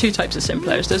generally there are two types of sim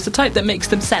players. There's the type that makes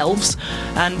themselves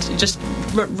and just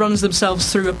runs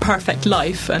themselves through a perfect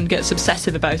life and gets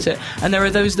obsessive about it, and there are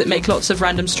those that make lots of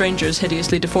random strangers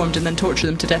hideously deformed and then torture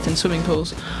them to death in swimming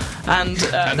pools. And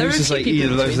there are a few people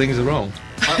either of those things are wrong.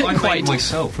 I made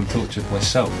myself and tortured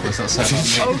myself. What does that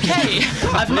say about me? Okay,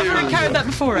 I've never encountered that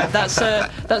before, Ed.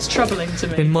 That's troubling to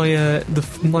me. In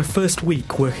my first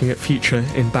week working at Future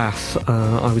in Bath,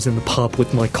 I was in the pub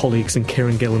with my colleagues, and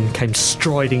Kieran Gillen came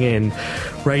striding in,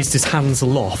 raised his hands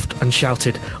aloft and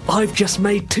shouted, "I've just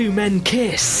made two men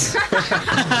kiss."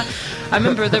 I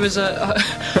remember there was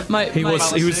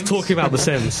he was talking about The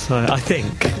Sims, I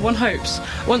think. One hopes.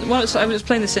 Once I was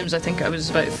playing The Sims, I think I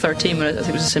was about 13 when I think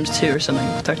it was The Sims 2 or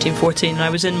something, 13, 14, and I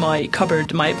was in my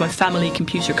cupboard, my family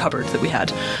computer cupboard that we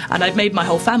had, and I'd made my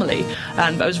whole family,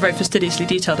 and I was very fastidiously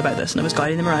detailed about this, and I was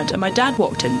guiding them around, and my dad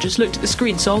walked in, just looked at the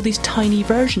screen, saw all these tiny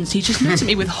versions, he just looked at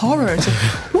me with horror and said,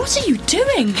 "What are you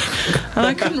doing?" And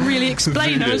I couldn't really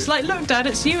explain. I was like, "Look, Dad,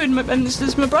 it's you and this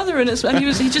is my brother," and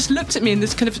he just looked at me in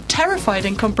this kind of terrified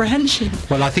incomprehension.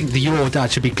 Well, I think your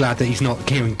dad should be glad that he's not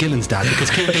Kieran Gillen's dad, because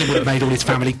Kieran Gillen would have made all his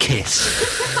family kiss.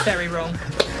 Very wrong.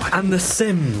 And The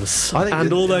Sims,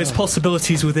 and all those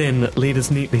possibilities within, lead us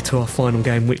neatly to our final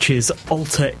game, which is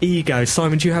Alter Ego.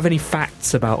 Simon, do you have any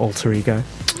facts about Alter Ego?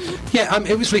 Yeah,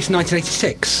 it was released in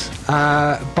 1986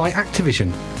 by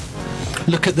Activision.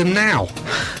 Look at them now.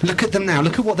 Look at them now.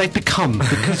 Look at what they've become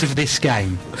because of this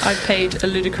game. I paid a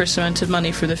ludicrous amount of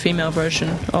money for the female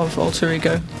version of Alter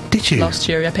Ego. Did you? Last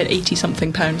year, I paid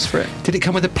 £80-something for it. Did it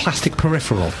come with a plastic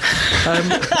peripheral?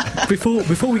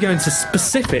 Before we go into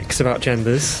specifics about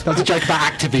genders... That was a joke about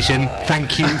Activision.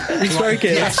 Thank you. It's very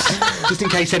good. Yes. Just in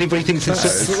case anybody thinks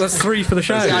it's... That's 3 for the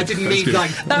show. I didn't mean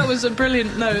like... That was a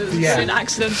brilliant... No, an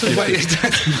accidental...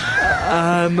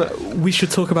 We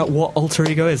should talk about what Alter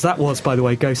Ego is. That was, by the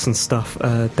way, Ghosts and Stuff,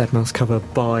 Deadmau5 cover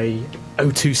by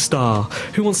O2 Star.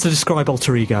 Who wants to describe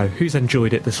Alter Ego? Who's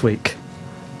enjoyed it this week?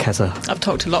 Keza. I've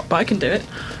talked a lot, but I can do it.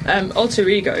 Alter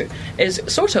Ego is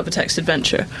sort of a text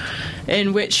adventure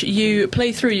in which you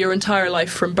play through your entire life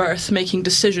from birth, making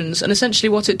decisions, and essentially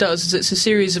what it does is it's a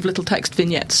series of little text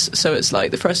vignettes. So it's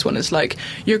like, the first one is like,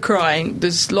 you're crying,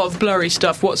 there's a lot of blurry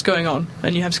stuff, what's going on?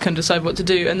 And you have to kind of decide what to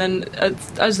do. And then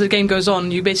as the game goes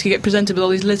on, you basically get presented with all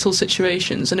these little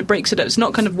situations, and it breaks it up. It's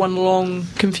not kind of one long,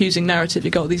 confusing narrative.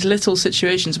 You've got all these little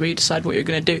situations where you decide what you're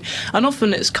going to do. And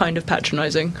often it's kind of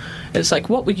patronising. It's like,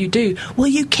 what would you do? Will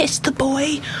you kiss the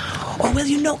boy? Or will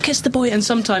you not kiss the boy? And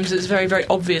sometimes it's very, very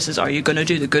obvious as, are you going to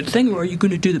do the good thing or are you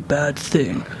going to do the bad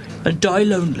thing and die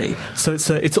lonely? So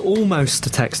it's almost a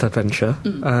text adventure,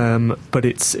 but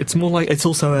it's more like, it's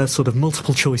also a sort of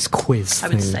multiple choice quiz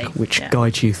thing, which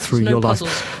guides you through your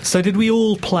life. So did we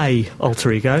all play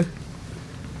Alter Ego?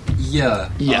 Yeah.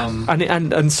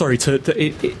 And sorry to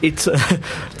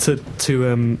sort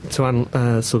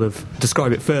of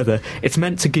describe it further. It's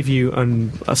meant to give you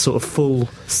a sort of full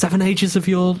 7 ages of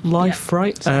your life,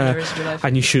 right? 7 years of your life.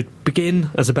 And you should begin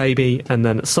as a baby, and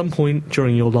then at some point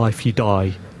during your life you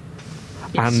die.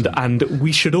 Yes. And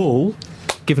we should all,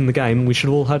 given the game, we should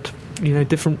all had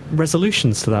different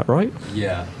resolutions to that, right?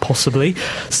 Yeah. Possibly.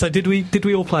 So did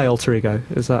we all play Alter Ego?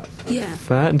 Is that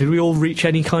fair? And did we all reach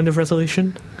any kind of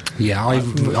resolution? Yeah, I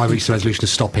reached the resolution of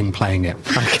stopping playing it.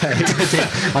 Okay.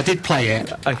 I did play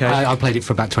it. Okay. I played it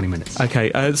for about 20 minutes.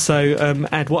 Okay, so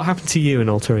Ed, what happened to you in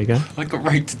Alter Ego? I got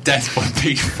raped to death by a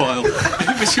paedophile.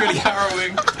 It was really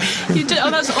harrowing. You did?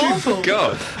 Oh, that's awful.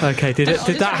 God. Okay, did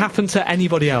that happen to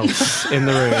anybody else in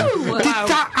the room? Wow. Did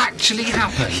that actually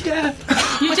happen? Yeah.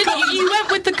 You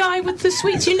went with the guy with the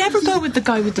sweets. You never go with the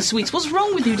guy with the sweets. What's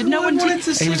wrong with you? Did no one take...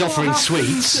 He was offering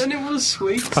sweets. And it was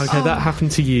sweet. Okay, that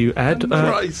happened to you, Ed.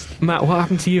 Matt, what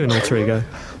happened to you in Alter Ego?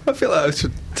 I feel like I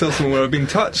should tell someone where I've been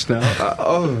touched now.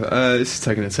 This is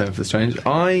taking a turn for the strange.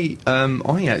 I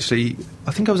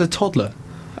think I was a toddler.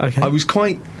 Okay. I was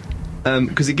quite...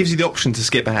 because it gives you the option to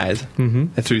skip ahead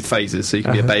through phases, so you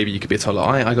can be a baby, you could be a toddler.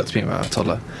 I got to be a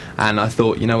toddler, and I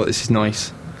thought, you know what, this is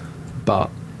nice, but...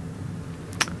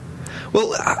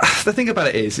 Well, the thing about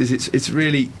it is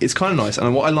it's kind of nice,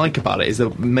 and what I like about it is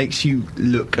that it makes you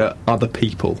look at other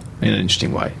people in an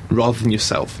interesting way, rather than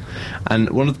yourself. And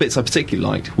one of the bits I particularly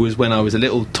liked was when I was a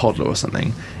little toddler or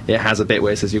something, it has a bit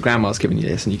where it says, your grandma's giving you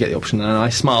this, and you get the option, and I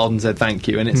smiled and said thank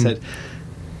you, and it said,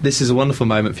 this is a wonderful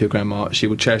moment for your grandma, she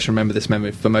will cherish and remember this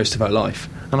memory for most of her life.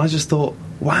 And I just thought,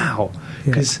 wow,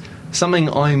 because something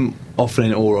I'm often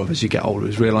in awe of as you get older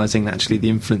is realising actually the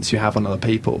influence you have on other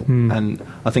people. And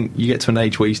I think you get to an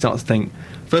age where you start to think,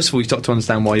 first of all, you start to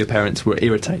understand why your parents were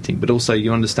irritating, but also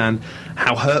you understand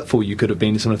how hurtful you could have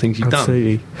been to some of the things you've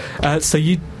Absolutely. So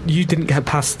you didn't get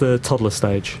past the toddler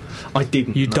stage? done. I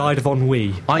didn't. You died of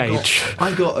ennui. I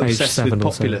got age obsessed 7 with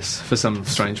or so. Populous for some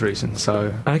strange reason.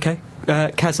 So Okay.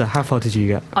 Keza, how far did you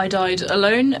get? I died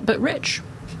alone but rich.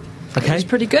 It Okay. was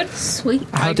pretty good. Sweet.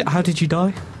 How did you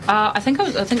die? I think I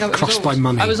was Crushed old. by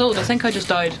money. I was old. I think I just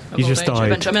died. Of You old just age died.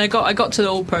 eventually. I mean, I got to the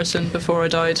old person before I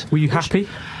died. Were you happy?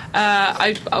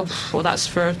 Well, that's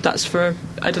for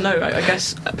I don't know. I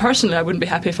guess personally, I wouldn't be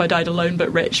happy if I died alone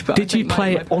but rich. But I Did you think my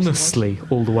play it person was. honestly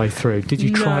all the way through? Did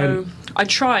you try No, and... I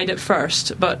tried at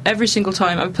first, but every single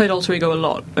time I've played Alter Ego a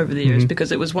lot over the years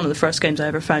because it was one of the first games I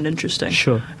ever found interesting.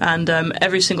 Sure. And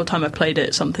every single time I played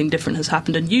it, something different has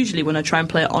happened. And usually, when I try and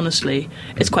play it honestly,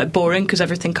 it's quite boring because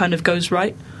everything kind of goes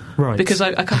right. Right. Because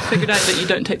I kind of figured out that you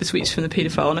don't take the sweets from the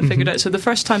paedophile, and I figured out. So the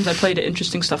first times I played it,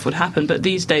 interesting stuff would happen. But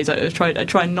these days, I try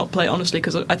and not play it honestly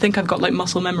because I think I've got like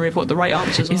muscle memory of what the right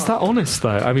answers are. Is that honest, though?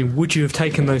 I mean, would you have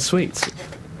taken those sweets?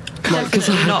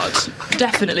 Definitely not.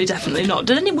 Definitely not.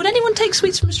 Would anyone take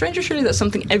sweets from a stranger? Surely that's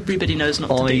something everybody knows not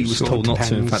to I do. was Sort told of not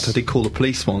to. In depends. fact, I did call the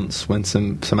police once when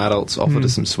some adults offered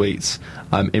us some sweets.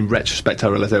 In retrospect, I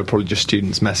realised they were probably just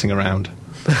students messing around.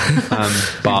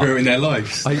 But Ruin their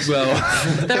lives.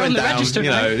 They're on the register.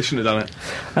 You now. know, they shouldn't have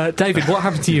done it. David, what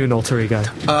happened to you in Alter Ego?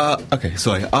 Okay,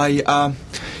 sorry.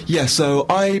 So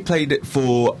I played it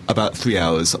for about 3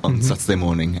 hours on Saturday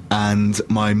morning, and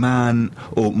my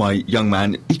young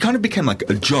man, he kind of became like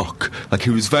a jock. Like,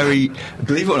 he was very,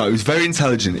 believe it or not, he was very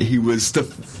intelligent. He was the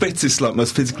fittest, like,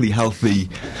 most physically healthy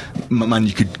man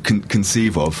you could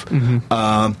conceive of.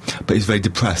 But he was very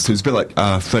depressed. So it was a bit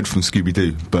like Fred from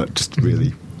Scooby-Doo, but just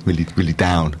really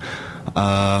down.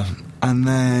 And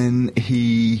then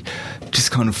he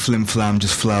just kind of flim-flam,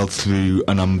 just flailed through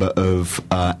a number of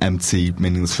empty,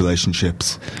 meaningless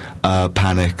relationships,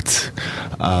 panicked,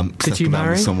 Did you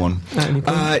marry someone? at any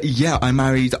point? Yeah, I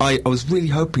married. I was really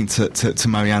hoping to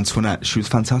marry Antoinette. She was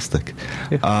fantastic.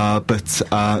 But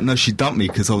no, she dumped me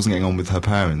because I wasn't getting on with her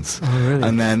parents. Oh, really?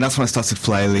 And then that's when I started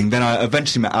flailing. Then I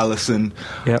eventually met Alison.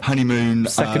 Yep. Honeymoon.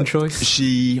 Second choice?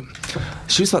 She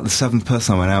was like the 7th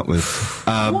person I went out with.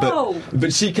 Whoa.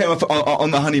 But she came up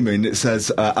on the honeymoon. It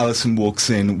says Alison walks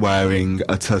in wearing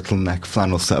a turtleneck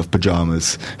flannel set of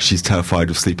pyjamas. She's terrified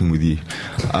of sleeping with you.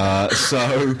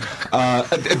 So at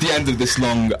the end of this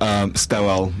long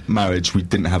sterile marriage, we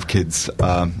didn't have kids.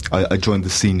 I joined the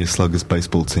senior sluggers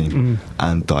baseball team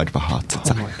and died of a heart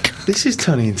attack. This is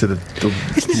turning into the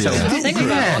Yeah,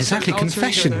 exactly. Alter Ego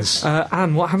Confessions.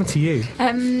 Anne, what happened to you?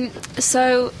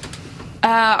 So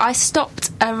I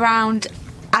stopped around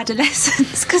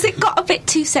adolescence because it got a bit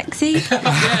too sexy.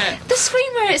 The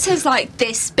screen where it says like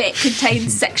this bit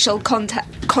contains sexual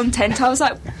content, I was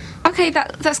like, okay,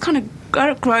 that's kind of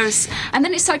gross. And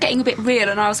then it started getting a bit real,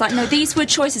 and I was like, no, these were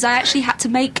choices I actually had to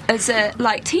make as a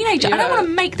teenager. I don't want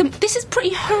to make them. This is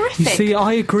pretty horrific. You see,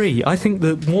 I agree. I think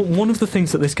that one of the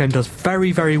things that this game does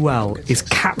very, very well is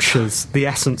captures the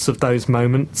essence of those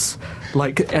moments.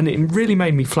 And it really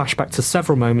made me flash back to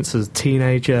several moments as a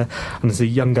teenager and as a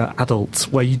younger adult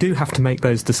where you do have to make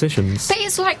those decisions. But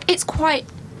it's quite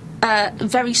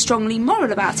very strongly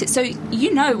moral about it. So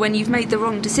you know when you've made the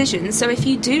wrong decision. So if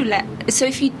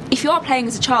you are playing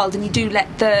as a child and you do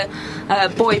let the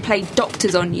boy play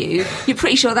doctors on you, you're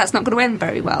pretty sure that's not going to end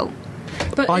very well.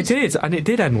 But I did, and it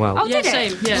did end well. Oh, Yeah, did it?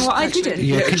 same, yeah, Well, I actually. didn't.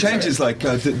 Yeah, it changes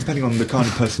depending on the kind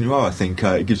of person you are. I think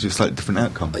it gives you a slightly different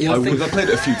outcome. Yeah, I I think- played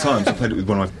it a few times. I played it with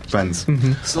one of my friends.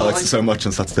 I liked it so much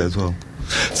on Saturday as well.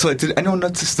 So, did anyone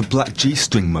notice the black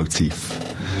G-string motif?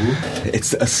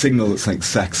 It's a signal that's like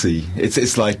sexy.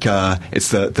 It's like it's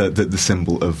the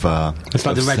symbol of. It's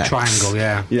like of the red sex. triangle,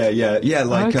 yeah. Yeah.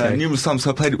 Like Okay. numerous times. So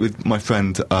I played it with my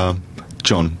friend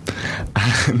John,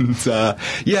 and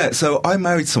so I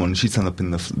married someone. She turned up in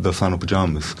the flannel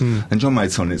pajamas, and John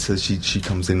married someone. It says she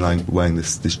comes in like wearing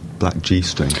this black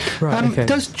G-string. Right, okay.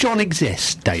 Does John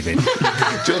exist, David?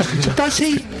 Does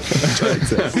he?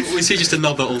 Was he just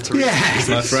another alter ego? Yeah.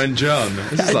 My friend John.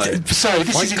 This is like So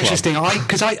this Fight is Club. interesting.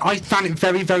 Because I found it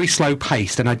very, very slow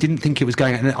paced, and I didn't think it was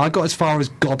going. And I got as far as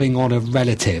gobbing on a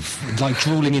relative, like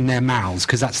drooling in their mouths,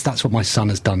 because that's what my son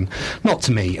has done, not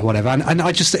to me or whatever. And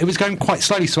I just it was going quite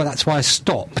slowly, so that's why I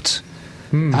stopped.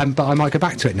 but I might go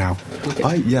back to it now.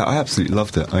 I absolutely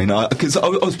loved it. I mean, because I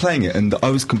was playing it and I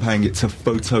was comparing it to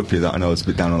Photopia that I know I was a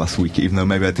bit down on last week, even though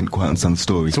maybe I didn't quite understand the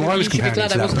story. So I was You should be comparing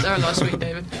glad it to I that. wasn't there last week,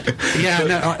 David. Yeah,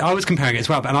 no, I was comparing it as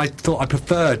well, and I thought I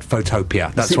preferred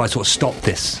Photopia. That's why I sort of stopped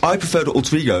this. I preferred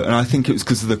Alter Ego, and I think it was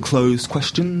because of the closed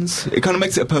questions. It kind of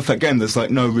makes it a perfect game. There's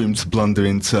like no room to blunder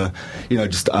into,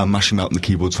 just mashing out on the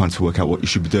keyboard trying to work out what you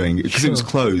should be doing. Because it was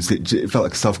closed, it felt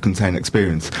like a self-contained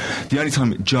experience. The only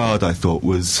time it jarred, I thought,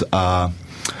 was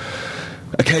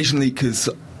occasionally, because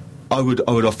I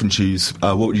would often choose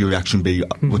what would your reaction be,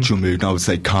 what's your mood, and I would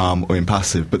say calm or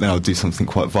impassive, but then I would do something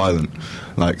quite violent,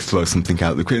 like throw something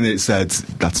out the window, and it said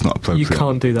that's not appropriate. You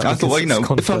can't do that. I thought, well,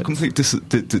 because if I'm completely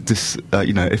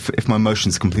if my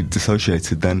emotions are completely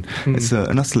dissociated, then it's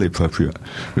an utterly appropriate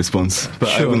response. But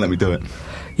I wouldn't let me do it.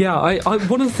 Yeah, I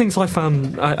one of the things I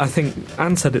found, I think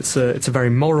Anne said it's a very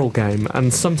moral game,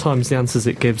 and sometimes the answers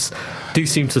it gives do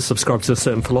seem to subscribe to a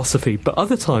certain philosophy, but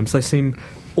other times they seem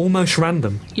almost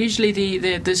random. Usually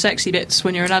the sexy bits,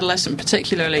 when you're an adolescent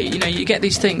particularly, you get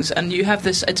these things and you have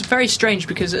this, it's very strange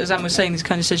because, as Anne was saying, these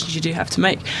kind of decisions you do have to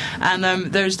make. And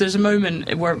there's a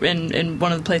moment where in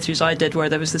one of the playthroughs I did where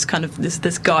there was this kind of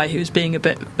this guy who was being a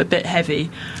bit heavy,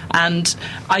 and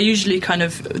I usually kind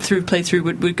of through playthrough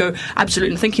would go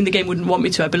absolutely, thinking the game wouldn't want me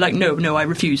to, I'd be like no I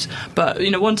refuse, but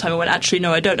one time I went actually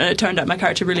no I don't, and it turned out my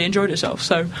character really enjoyed herself,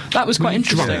 so that was quite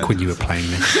interesting. Drunk when you were playing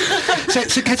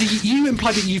this. so Katie, you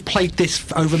implied that you've played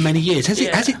this over many years. Has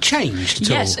it changed at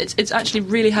all? Yes, it's actually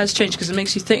really has changed, because it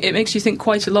makes you think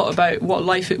quite a lot about what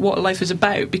life is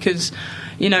about, because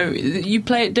you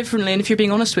play it differently, and if you're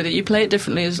being honest with it, you play it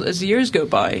differently as the years go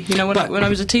by. When I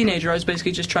was a teenager, I was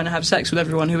basically just trying to have sex with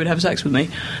everyone who would have sex with me.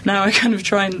 Now I kind of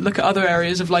try and look at other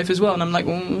areas of life as well, and I'm like,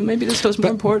 well, maybe this stuff's more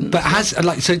important. But has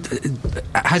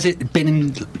it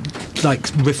been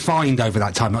refined over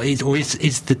that time, or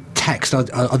is the text, are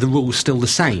the rules still the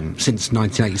same since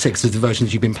 1986 as the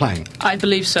versions you've been playing? I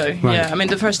believe so. Right. Yeah, I mean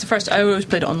the first I always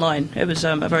played it online. It was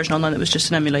a version online that was just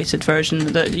an emulated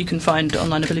version that you can find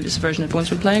online. I believe it's the version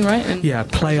everyone's been playing, right?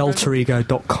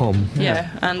 playalterego.com.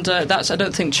 Yeah, and that's, I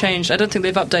don't think, changed. I don't think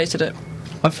they've updated it.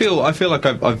 I feel like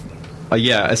I've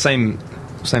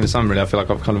same as Sam, really. I feel like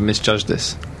I've kind of misjudged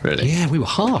this, really. Yeah, we were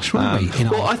harsh, weren't we?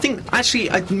 Well, I think actually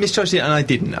I misjudged it, and I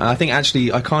didn't. And I think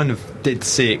actually I kind of did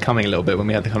see it coming a little bit when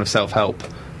we had the kind of self-help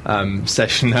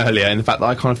session earlier, and the fact that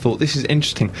I kind of thought this is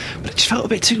interesting, but it just felt a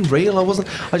bit too real. I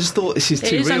just thought this is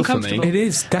too real for me. It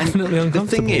is definitely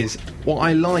uncomfortable. The thing is, what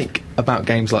I like about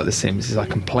games like The Sims is I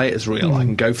can play it as real, I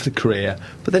can go for the career,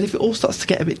 but then if it all starts to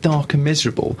get a bit dark and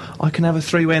miserable, I can have a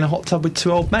three-way in a hot tub with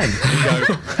two old men and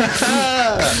go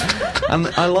and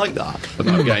I like that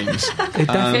about games.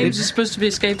 Games are supposed to be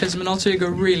escapism, and Alter Ego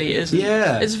really isn't.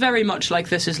 Yeah. It's very much like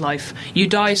This Is Life. You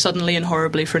die suddenly and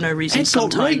horribly for no reason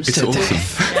sometimes. It's awesome.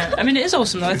 Yeah. I mean, it is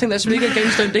awesome though. I think that's really good.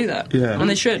 Games don't do that. Yeah. And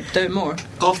they should do it more.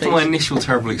 After my initial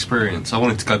terrible experience, I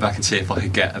wanted to go back and see if I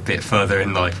could get a bit further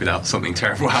in life without something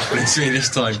terrible happening to me this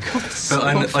time. So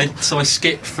I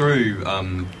skipped through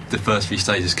the first few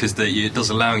stages, because it does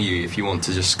allow you, if you want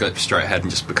to just go straight ahead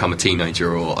and just become a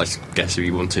teenager, or I guess if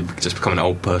you want to just become an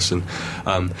old person.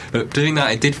 But doing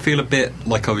that, it did feel a bit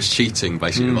like I was cheating,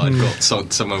 basically. Like I'd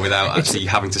got somewhere without actually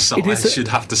having to suffer. I should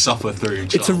have to suffer through.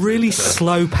 It's a really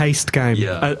slow-paced game,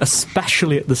 Yeah.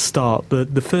 Especially at the start.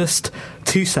 The first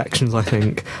two sections, I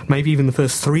think, maybe even the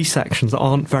first three sections,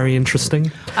 aren't very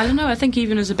interesting. I don't know. I think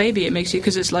even as a baby, it makes you,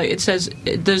 because it's like it says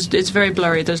it's very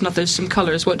blurry. There's some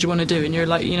colours. What do you want to do? And you're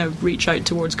like, reach out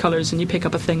towards colours, and you pick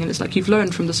up a thing, and it's like you've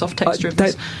learned from the soft texture of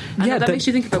this. And that makes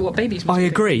you think about what babies must I do.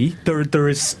 agree.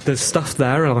 There's stuff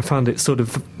there, and I found it sort of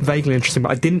vaguely interesting,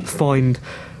 but I didn't find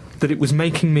that it was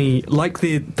making me, like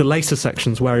the later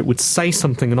sections where it would say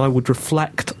something and I would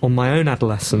reflect on my own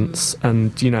adolescence,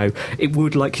 and it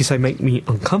would, like you say, make me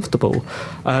uncomfortable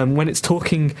when it's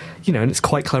talking, and it's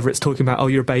quite clever. It's talking about, oh,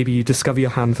 you're a baby, you discover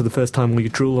your hand for the first time, or you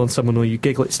drool on someone, or you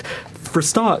giggle. For a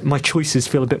start, my choices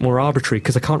feel a bit more arbitrary,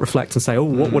 because I can't reflect and say, oh,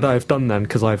 what would I have done then,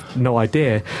 because I have no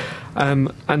idea.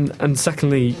 And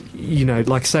secondly,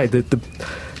 like I say, the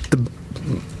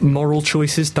moral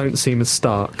choices don't seem as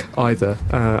stark either.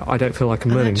 I don't feel like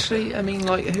I'm learning. Actually, I mean,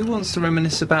 like, who wants to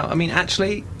reminisce about? I mean,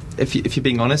 actually, if you're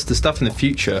being honest, the stuff in the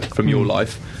future from your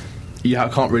life,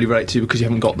 can't really relate to, because you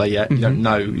haven't got there yet. You don't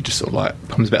know. You just sort of like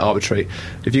becomes a bit arbitrary.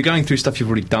 If you're going through stuff you've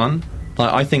already done,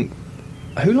 like, I think,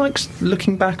 who likes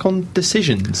looking back on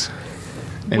decisions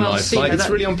in life? It's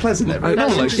really unpleasant.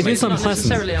 It is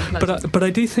unpleasant. But I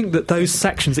do think that those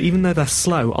sections, even though they're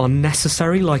slow, are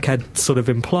necessary, like Ed sort of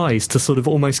implies, to sort of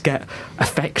almost get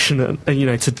affectionate,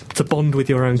 to bond with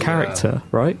your own character,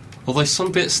 right? Although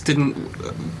some bits didn't,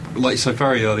 like, so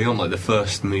very early on, like the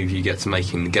first move you get to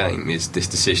make in the game is this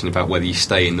decision about whether you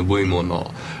stay in the womb or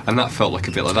not, and that felt like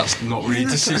a bit like that's not really a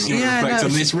decision you reflect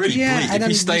on. It's really bleak. If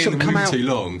you stay in the womb too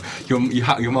long,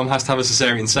 your mum has to have a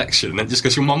cesarean section, and just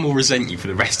because your mum will resent you for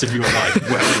the rest of your life.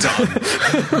 Well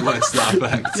done. Words to that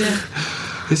effect.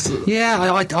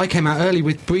 I came out early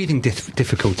with breathing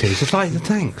difficulties. It's like,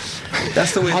 thanks.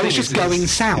 That's the weird thing. I was just going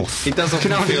south. It doesn't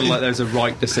feel like there's a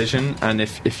right decision, and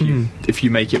if you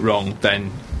make it wrong,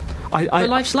 then But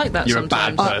life's like that you're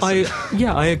sometimes. a bad person.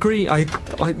 I agree. I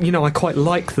quite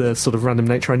like the sort of random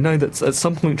nature. I know that at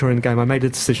some point during the game I made a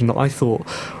decision that I thought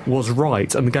was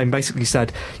right, and the game basically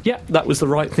said, yeah, that was the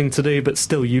right thing to do, but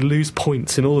still you lose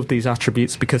points in all of these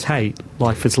attributes because, hey,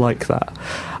 life is like that.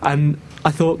 And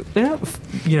I thought,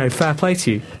 fair play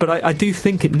to you. But I do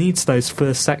think it needs those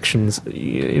first sections,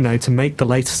 to make the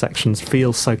later sections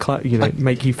feel so close,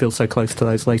 make you feel so close to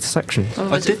those later sections.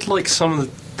 I did like some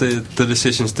of the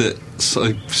decisions that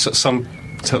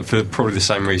for probably the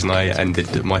same reason I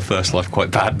ended my first life quite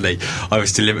badly.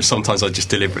 Sometimes I just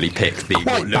deliberately picked the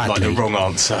what looked like the wrong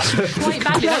answer. Quite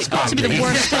badly. That's got to be the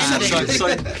worst ending.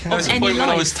 So there was a point when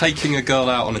I was taking a girl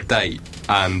out on a date,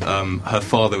 and her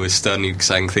father was sternly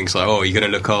saying things like, "Oh, you're going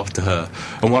to look after her,"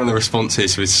 and one of the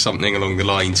responses was something along the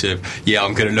lines of, "Yeah,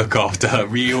 I'm going to look after her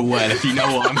real well, if you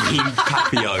know what I mean,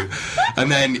 Papio."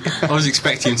 And then I was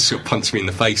expecting him to sort of punch me in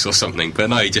the face or something, but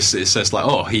no, it says like,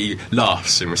 "Oh, he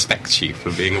laughs and respects you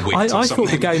for being a wit." I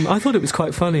thought it was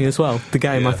quite funny as well. The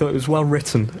game, I thought it was well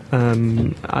written.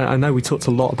 I know we talked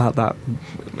a lot about that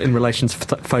in relation to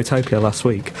Photopia last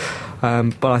week,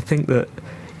 but I think that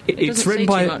it's written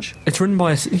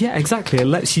by yeah, exactly. It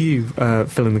lets you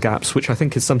fill in the gaps, which I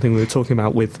think is something we were talking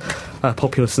about with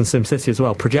Populous and SimCity as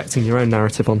well. Projecting your own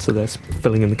narrative onto this,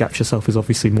 filling in the gaps yourself is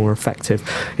obviously more effective.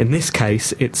 In this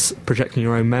case, it's projecting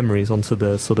your own memories onto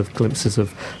the sort of glimpses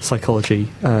of psychology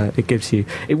it gives you.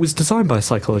 It was designed by a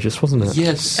psychologist, wasn't it?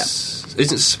 Yes.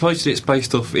 Isn't supposedly it's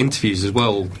based off interviews as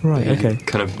well? Right. Okay.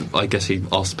 Kind of. I guess he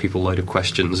asked people a load of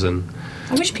questions and.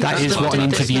 I wish people that is what an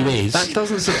interview is. That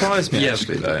doesn't surprise me,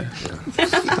 actually, though.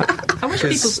 I wish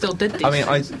people still did these. I mean,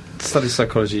 I studied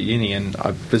psychology at uni, and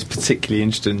I was particularly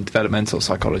interested in developmental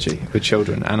psychology with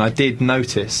children. And I did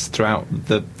notice throughout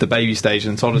the baby stage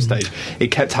and toddler stage,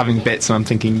 it kept having bits, and I'm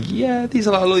thinking, yeah, these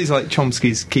are like all these like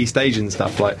Chomsky's key stage and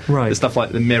stuff, like the stuff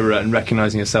like the mirror and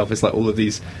recognising yourself. It's like all of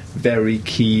these very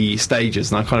key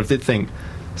stages, and I kind of did think,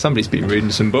 somebody's been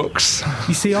reading some books.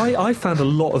 You see, I found a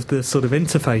lot of the sort of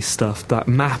interface stuff, that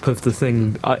map of the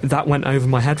thing, that went over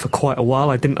my head for quite a while.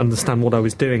 I didn't understand what I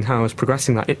was doing, how I was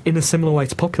progressing that. In a similar way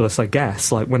to Populous, I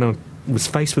guess. Like, when I was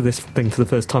faced with this thing for the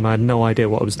first time, I had no idea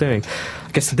what I was doing.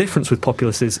 I guess the difference with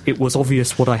Populous is it was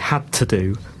obvious what I had to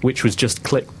do, which was just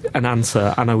click an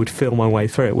answer, and I would feel my way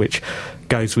through it, which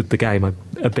goes with the game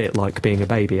a bit like being a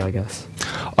baby, I guess.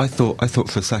 I thought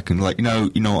for a second, like, you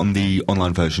know, on the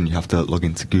online version you have to log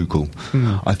into Google.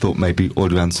 I thought maybe all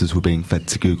your answers were being fed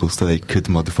to Google so they could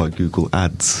modify Google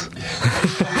ads.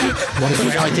 What a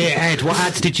great idea, Ed. What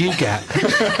ads did you get?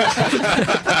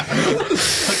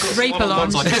 Rape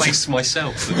alarms. I placed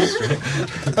myself.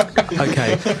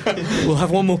 Okay, we'll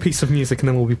have one more piece of music and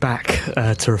then we'll be back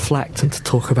to reflect and to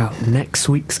talk about next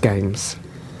week's games.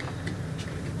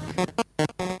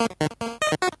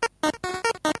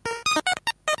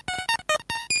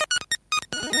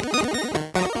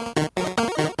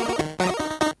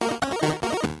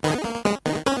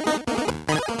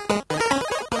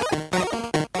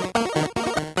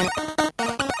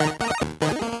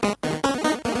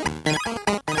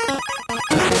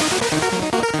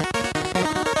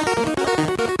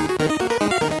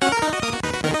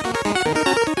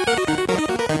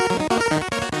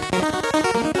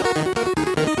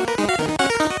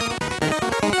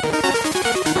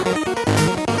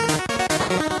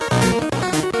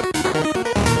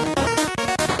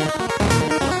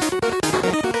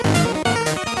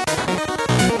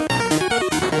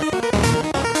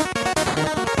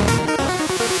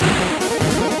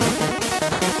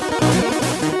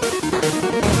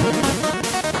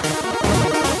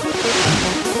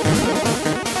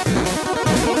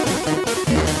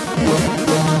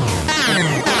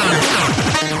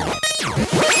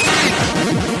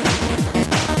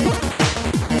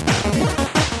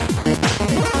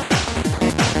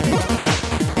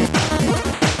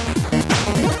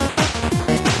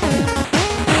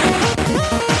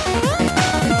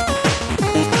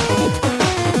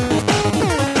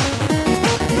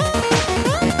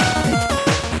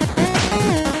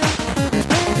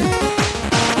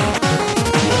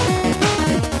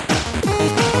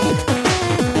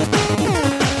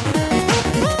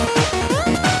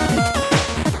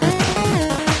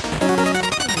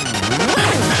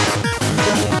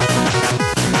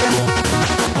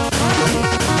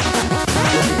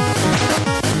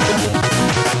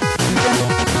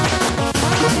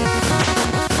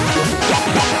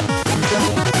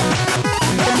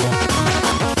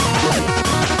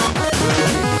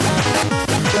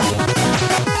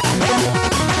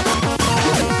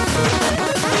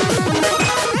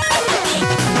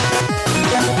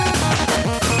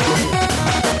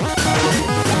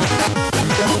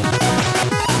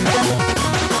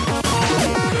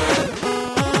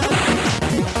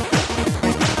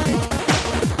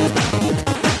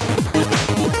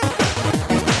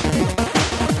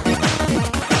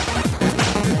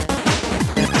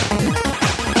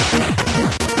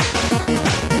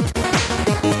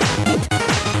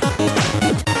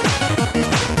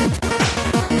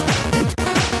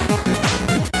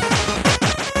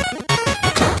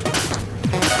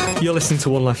 you're listening to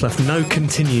One Life Left. No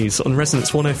continues on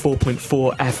Resonance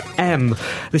 104.4 FM.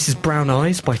 This is Brown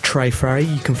Eyes by Trey Ferry.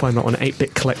 You can find that on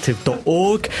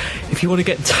 8bitcollective.org. If you want to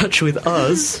get in touch with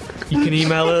us, you can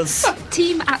email us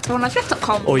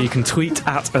team@onelifeleft.com, or you can tweet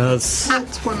at us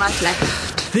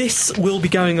 @onelifeleft. This will be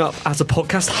going up as a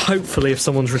podcast, hopefully, if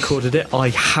someone's recorded it. I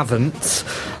haven't.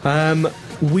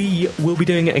 We will be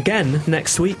doing it again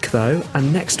next week, though,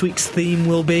 and next week's theme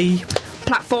will be...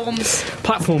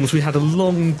 Platforms. We had a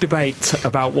long debate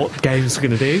about what games we're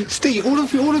going to do. Steve, all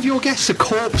of your guests are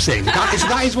corpsing.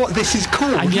 That is what this is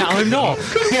called. And yet I'm not.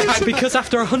 Because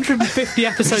after 150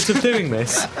 episodes of doing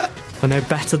this, I know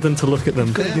better than to look at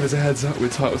them. Give us a heads up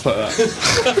with titles like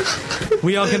that.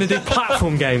 We are going to do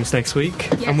platform games next week,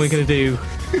 yes. And we're going to do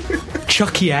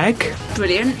Chucky Egg.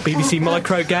 Brilliant. BBC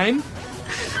Micro Game.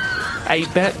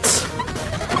 8-bit.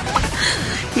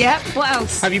 Yep, what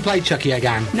else? Have you played Chucky Egg,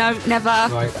 Anne? No, never.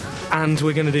 Right. And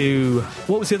we're going to do...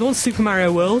 What was the other one? Super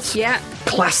Mario World? Yeah.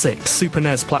 Classic Super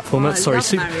NES platformer. Oh, I Sorry,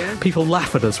 love Mario. people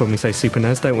laugh at us when we say Super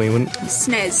NES, don't we?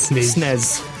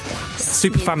 SNES.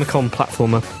 Super Famicom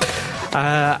platformer.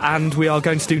 And we are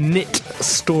going to do Knit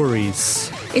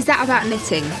Stories. Is that about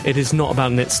knitting? It is not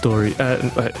about knit story.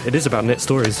 It is about knit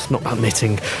stories, not about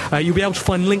knitting. You'll be able to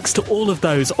find links to all of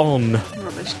those on...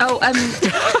 Rubbish. Oh,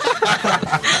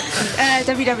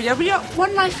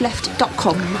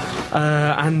 www.onelifeleft.com.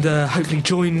 And hopefully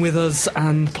join with us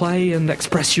and play and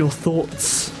express your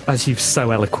thoughts, as you've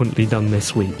so eloquently done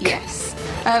this week. Yes.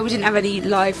 We didn't have any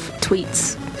live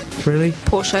tweets. Really?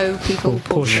 Poor show, people.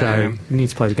 Poor show. You need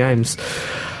to play the games.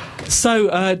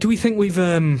 So, do we think we've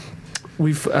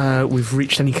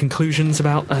reached any conclusions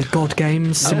about God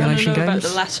games, simulation games? About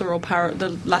the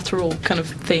lateral kind of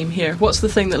theme here. What's the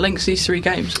thing that links these three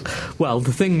games? Well,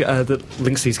 the thing that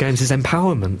links these games is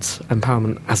empowerment.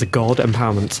 Empowerment as a god,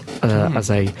 empowerment as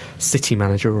a city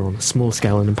manager, or on a small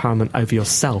scale, and empowerment over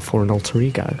yourself or an alter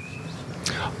ego.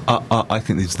 I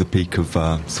think this is the peak of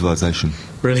civilization.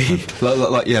 Really? Because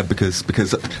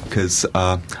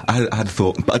I had a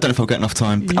thought, but I don't know if I'll get enough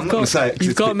time. I'm not going to say it.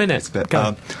 You've got a minute.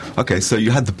 Go. Okay, so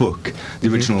you had the book,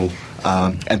 the original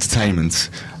entertainment.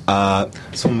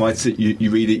 Someone writes it, you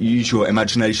read it, you use your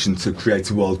imagination to create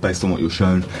a world based on what you're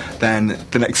shown. Then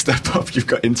the next step up, you've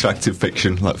got interactive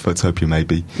fiction, like Photopia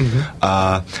maybe.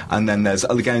 And then there's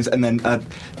other games. And then at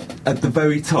the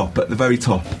very top,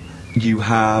 you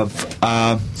have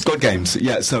God games.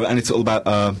 Yeah, so, and it's all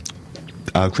about...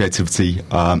 creativity,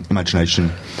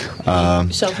 imagination,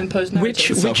 self-imposed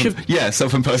narrative.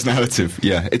 Self-imposed narrative.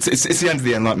 Yeah, it's the end of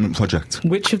the Enlightenment project.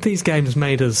 Which of these games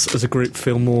made us as a group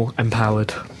feel more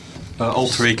empowered?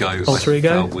 Alter Ego. Alter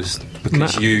Ego was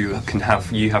because you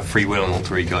have free will on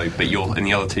Alter Ego, but in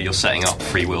the other two you're setting up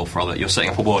free will for other. You're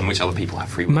setting up a world in which other people have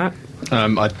free will. Matt,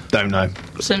 I don't know.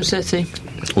 SimCity.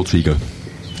 Alter Ego.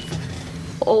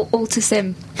 Alter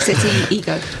Sim City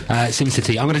Ego.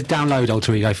 SimCity. I'm going to download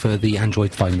Alter Ego for the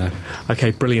Android phone, though.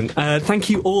 Okay, brilliant. Thank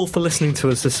you all for listening to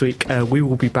us this week. We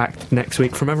will be back next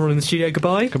week. From everyone in the studio,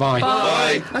 goodbye. Goodbye.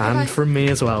 Bye. And from me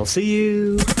as well. See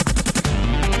you.